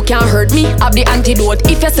where you do can hurt me, have the antidote.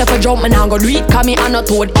 If you say for jump, man, I'm gonna do it, cause me I'm not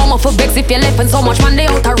toad. I'm off for vex if you left and so much man they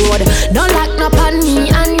out the road. Don't lock no on me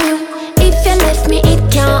and you. If you left me, it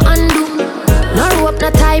can't undo. No rope,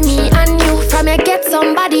 no tie me and you. From you get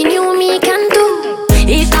somebody new, me can do.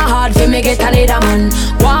 It's not hard for me get another man.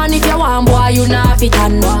 One if you want, boy, you not fit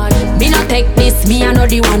on. Me no take this, me I know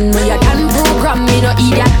the one where you can program me, no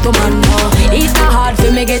idiot to man. It's not hard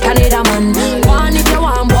for me get another man. One if you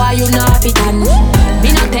want, boy, you not fit on.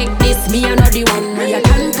 Me no take this, me I know the one where you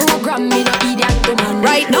can program me, no idiot to man.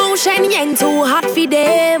 Right now, Shen Yang too hot for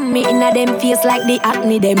them. Me inna them face like the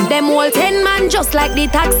acne them. Them whole 10 man just like the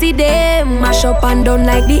taxi them. Mash up and done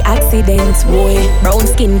like the accidents, boy. Brown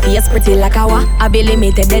skin face pretty like a wa. I be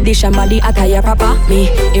limited edition body attire proper. Me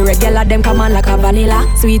irregular them come on like a vanilla.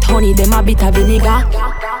 Sweet honey them a bit of vinegar.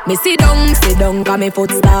 Me sit down, cause me foot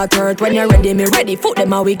start hurt. When you're ready, me ready. Foot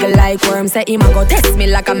them a wiggle like worm. Say him a go test me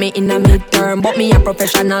like a me in a midterm. But me a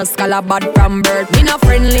professional scholar bad from birth. Me not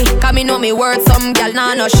friendly, cause me know me worth. Some gal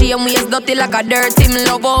nah no shame waist dirty like a dirt. Him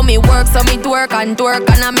love how me work, so me twerk and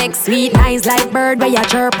I make sweet nice like bird where you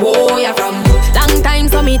chirp. Oh, you from long time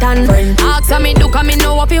so me tan friend. Ask how me do, cause me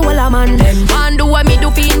know what you will a man. Man do what me do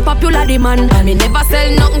fi in popular demand. And me never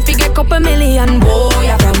sell nothing fi get couple million. Oh,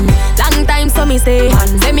 you from long time so me stay.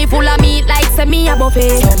 Say me full of meat like say me a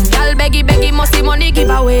buffet. Y'all beggy must see money give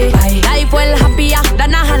away. Life well happier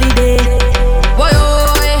than a holiday.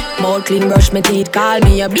 Whoa, more clean brush me teeth. Call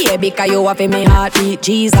me a baby cause you have me heartbeat.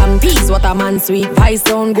 G's and peas what a man sweet. Voice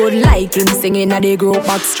sound good like him singing at the group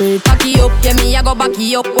back street. Backy up, yeah me a go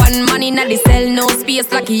backy up. One man in the cell no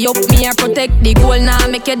space locky up. Me a protect the goal now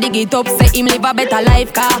make you dig it up. Say him live a better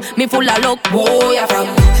life cause me full of luck. Whoa, you from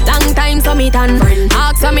long time so me tan friend.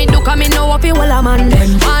 Ask how me do cause me know what you will a man.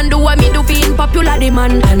 Man do what me do fi in popular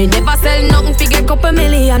demand. And me never sell nothing fi get couple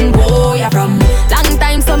million. Whoa, you from long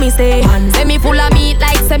time so me stay. Say me full of meat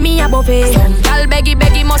like say me a buffet. Y'all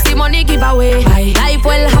beggy must see money give away. Life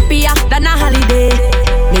well happier than a holiday.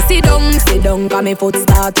 Me sit down, cause me foot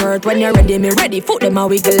start hurt. When you're ready, me ready. Foot them a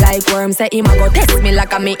wiggle like worm. Say him a go test me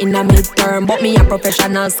like a me in a midterm. But me a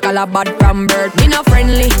professional scholar bad from birth. Me no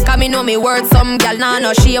friendly, cause me know me worth. Some gal nah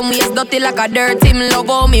no shame waist dirty like a dirt. Him love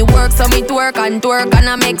how me work, so me twerk and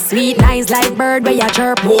I make sweet nice like bird where you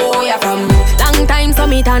chirp. Oh, you from long time so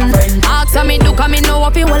me tan friend. Ask how me do, cause me know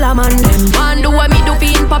what you will a man. Man do what me do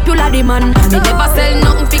fi in popular demand. Me never sell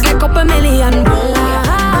nothing fi get couple million. Oh,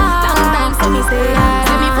 long time so me stay.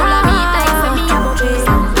 Say me full of meat like say me a buffet.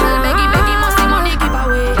 Girl beggy must see money give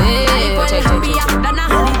away. Life well happier than a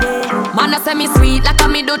holiday. Man a say me sweet like a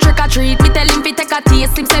me do trick or treat. Me tell him fi take a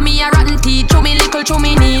taste. Him say me a rotten teeth. Chew me little, chew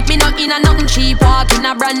me neat. Me not in a nothing cheap. Walk in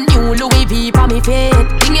a brand new Louis V pa me feet.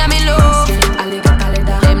 Thing ya me love.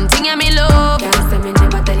 Them thing ya me love. Can't say me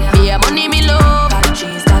never tell ya. Be a money me love. Got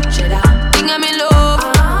cheese, got cheddar. Thing ya me love.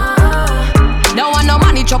 Don't want no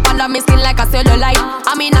money chop under me skin like a cellulite.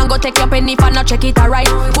 I mean I go take your penny for not check it alright.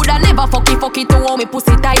 Coulda never fuck it to hold me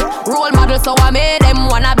pussy tight. Role model so I made them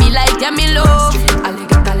wanna be like ya me love.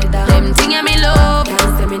 Them thing ya me love.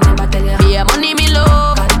 Can't say me never tell ya. Be a money me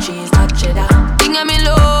love. Got cheese, got cheddar. Thing ya me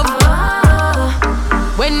love.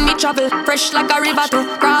 When me travel, fresh like a river too.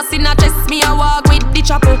 Crossing a chest, me a walk with the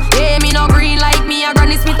chapel. Yeah, me no green like me a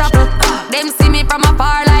Granny Smith apple. Them see me from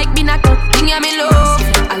afar like binacle. Thing ya me love.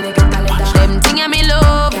 Them thing ya me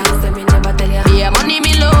love. Can't say me never tell ya. Yeah, money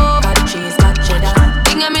me love. Got cheese, got cheddar.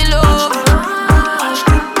 Thing ya me love.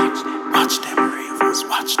 Watch them ravers,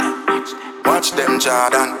 watch them. Watch them,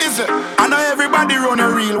 Jordan. Is it? I know everybody run a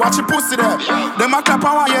reel. Watch your pussy there. Them a clap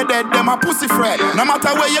and while you're dead. Them a pussy fret. No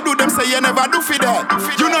matter where you do, them say you never do for that.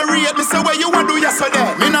 You no rate me, say where you want do yesterday.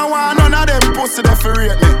 Me no want none of them pussy there for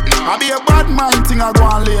rate me. I be a bad mind thing I go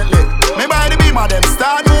on lately. Me by the beam of them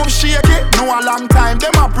start move shaky. No a long time,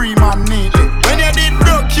 them a pre-man neatly. When you did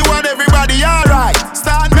broke, you want everybody alright.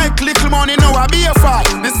 Start make little money, now I be a fight.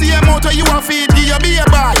 The same motor you a feed, give you be a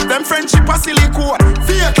buy. Them friendship a silly code,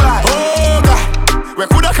 fake life. Oh God, we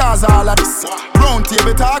coulda cause all of this. Round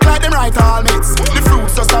table talk like them right all mates. The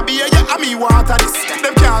fruits just a beer, yeah, and me water this.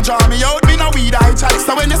 Them can't draw me out, me no weed I chalice.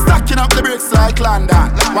 So when you stacking up the bricks like London,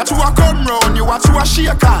 watch you a come round, you watch you a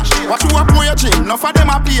shake on. Watch you a pour your gym, enough of them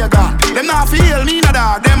a pagan. Them not feel me no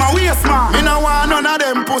dog, them a waste man. Me no want none of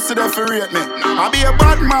them pussy there for rate me. I be a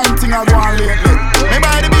bad man thing I go on lately. Me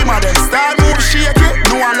by the beam of them start move shaky.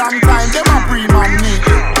 No a long time, them a pre-man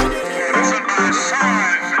neatly.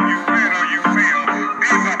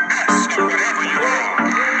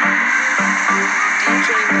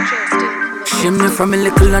 Shame me from a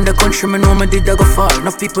little under country, me know me did I go far.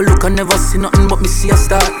 Enough people look and never see nothing but me see a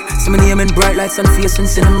star. See me name in bright lights and face in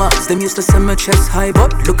cinemas. Them used to send me chest high,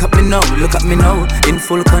 but look at me now, in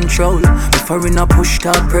full control. Before in a push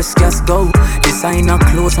start, press gas go. Designer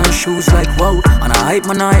clothes and shoes like wow. And I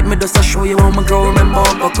hype me just to show you how me grow. Remember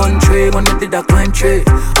up a country when I did a climb tree.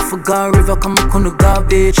 I forgot river come I couldn't go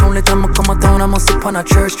beach. Only time I come a town I must sit on a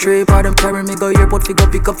church tree. Part them carry me go airport, figure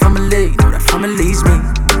pick up family. Know that family's me.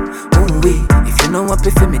 Ooh-wee, if you know what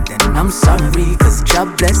for me, then I'm sorry, cause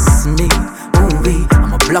God bless me. Ooh-wee,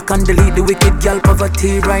 I'ma block and delete the wicked girl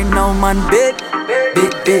poverty right now, man. Big,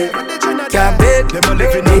 car big, big,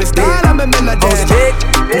 house big,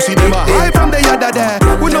 Pussy them a high from the yada there.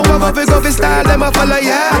 We know what govy style them a follow,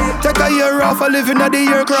 yeah. Take a year off, a living at the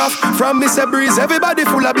aircraft. From Mr. Breeze, everybody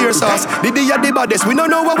full of beer sauce. The baddest, we don't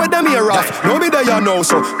know what them here off. No me there you know,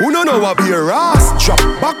 so who don't know what beer ass. Drop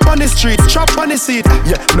back on the street, chop on the seat.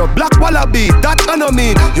 Yeah, no black wallaby, that I no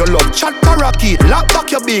mean. Your love chat parakeet, lock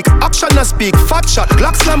back your beak. Action a speak, fat shot,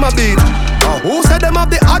 clock slam a beat. Who said them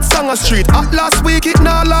have the hot song a street? At last week, it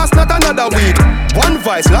now last, not another week. One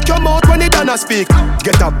voice, lock your mouth when it done a speak.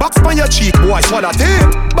 Get a box on your cheek, boy, what a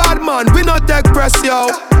thing. Bad man, we not take press, yo.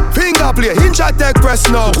 Finger play, hinge at take press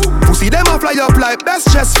now. Pussy them a fly up like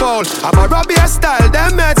best chest fall. I'm a Robbie style,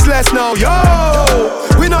 them meds less now. Yo,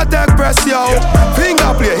 we not take press, yo.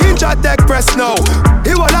 Finger play, hinge at take press now.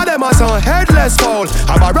 He one of them a son headless fall.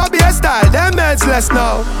 I'm a Robbie style, them meds less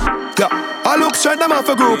now. Yeah, I look straight, them off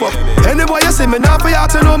a group up. Anyway you see me now for you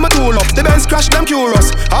to know my tool up. The Benz crash them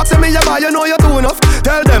curious. Ask me you buy, you know you do enough.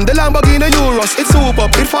 Tell them the Lamborghini Euros. It's soup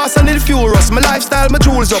up, it fast and it furious. My lifestyle, my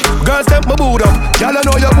jewels up. Girls them my boot up. Y'all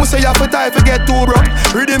know your pussy you for time for get too rough.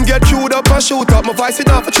 Rhythm get chewed up and shoot up. My voice it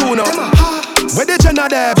off for tune up. Where the Jenna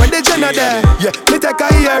there, where the Jenna there. Yeah, me take a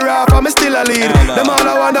year off and me still a lead. Them all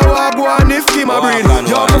I wanna walk one if Kim a breed.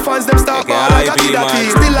 Yo, my fans them stop all like a kid a key.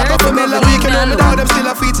 Still like a familiar week, you know me down them still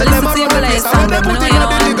a feet. So them a run the place. I want them put in the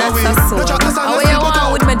delivery. How you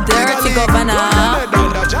want with my dirty governor?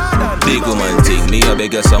 Big woman thing, me a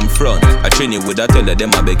beg you some front. I train you with a teller,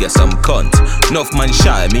 them I beg you some cunt. Enough man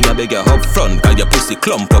shy, me a beg you up front. Cause your pussy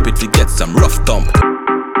clump up if you get some rough thump.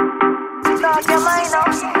 Talk your mind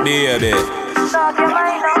up. Baby. Talk your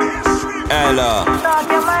mind up. Ella. Talk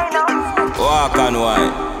your mind up. Walk and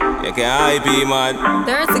wine. You can hype me, man.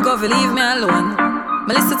 Dirty govy, leave me alone.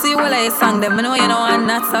 I listen to you while I sang them. I know you know I'm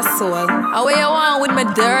not a soul. How you want with my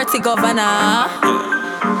dirty governor?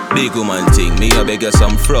 Big woman thing, me a beg you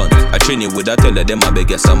some front. I train you with a teller, them I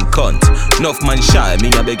beg you some cunt. Enough man shy,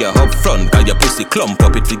 me a beg you up front. Cause your pussy clump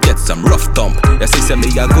up if you get some rough thump. Your sister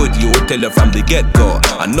me a good, you tell her from the get-go.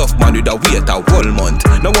 Enough man with a wait a whole month.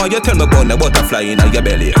 Now why you tell me about the butterfly in your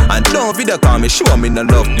belly? And don't video call me, show me no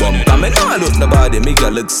love bump. I mean, I look nobody, me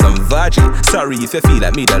a look some virgin. Sorry if you feel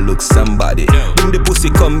like me that look somebody. Bring the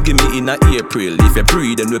pussy come give me in a April. If you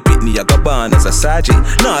breathe and repeat me, I go born as a sergeant.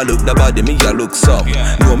 Now look nobody, me a look some.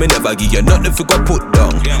 No, me never give you nothing for go put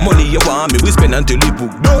down. Money you want me, we spend until you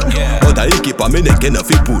book done. But I keep on me neck enough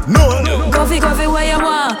you put none. Govy where you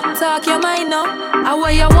want, talk your mind now.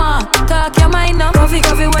 Where you want, talk your mind now. Govy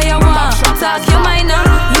where you want, talk your mind now.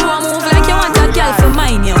 You want move like you want a girl for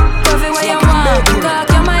mine, yo. Govy where you want, talk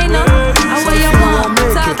your mind now. Where you want,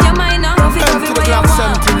 talk your mind now. Govy where you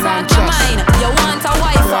want, talk your mind. You want a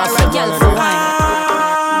wife or a girl for wine.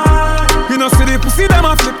 You know see the pussy them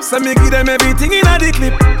a flip, so me give them everything in a the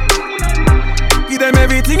clip. Give them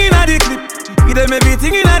everything in a the clip. Give them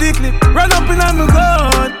everything in a the clip. Run up in on the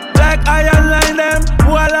gun, like iron line them.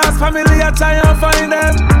 Who a lost family, I try and find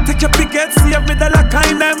them. Take your picket, save me the lock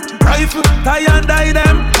kind them. Rifle, tie and die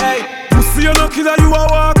them. Hey, pussy you no killer, you a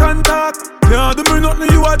walk and talk. Can't do me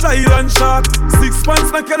nothing, you a giant shark. 6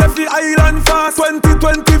 pants make you left the island fast.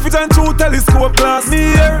 2020 vision through telescope glass.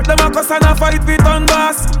 Me here, them a cuss and a fight with on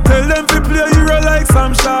bass. Tell them to play hero like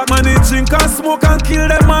some shark. Man, they drink and smoke and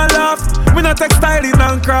kill them all laugh. Me not textiling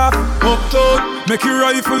and craft. Uptown, make your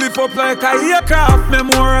rifle lift up like a aircraft.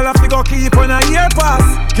 Memorial have to go keep on a year pass.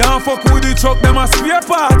 Can't fuck with the truck, them a spare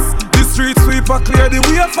parts. The street sweeper clear the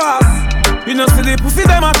way fast. You know see the pussy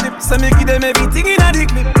them a flip, so me give them everything in a the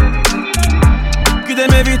clip. Give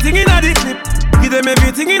them everything in a the clip. Give them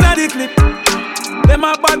everything in a the clip. Them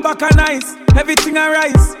a bad back and nice. Everything a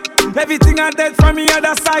rise. Everything a dead from the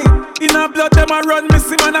other side. In a blood them a run,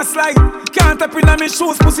 missy man a slide. Can't tap in a me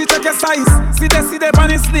shoes, pussy check your size. See they on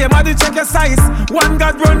his name, I did check your size. One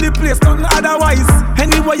God run the place, nothing otherwise.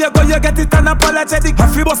 Anywhere you go, you get it unapologetic.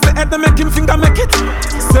 If you bust the head, to make him finger make it.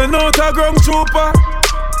 Send out a ground trooper,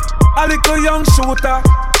 a little young shooter.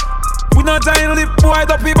 We no giant lip boy,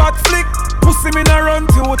 up he back flick. Pussy me no run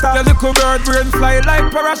tutor. Your little bird brain fly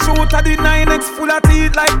like parachute. The 9X full of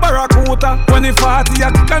teeth like barracuda. When he 40, you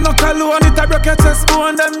kick a knuckle alone. It a break your chest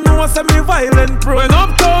bone. Them know say me violent pro. When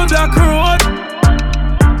uptown Black Road,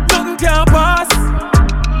 nothing can pass.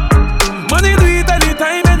 Money do it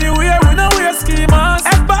anytime, anywhere. We no wear ski mask.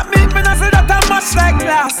 Head back me no say that I mash like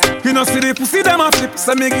glass. You know see the pussy them a flip,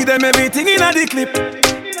 so me give them everything in a the clip.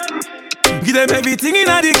 Give them everything in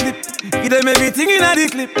a the clip. Give them everything in a the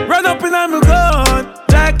clip. Run up in on me gun,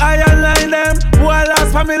 like iron line them. Who a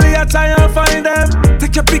lost family, I try and find them.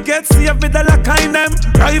 Take your picket, save me the lock kind them.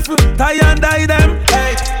 Rifle, tie and die them.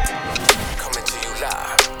 Hey. Coming to you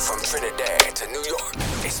live from Trinidad to New York.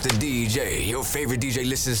 It's the DJ your favorite DJ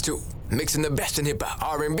listens to. Mixing the best in hip-hop,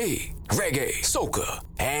 R&B, reggae, soca,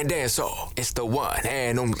 and dancehall. It's the one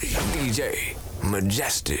and only DJ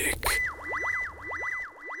Majestic.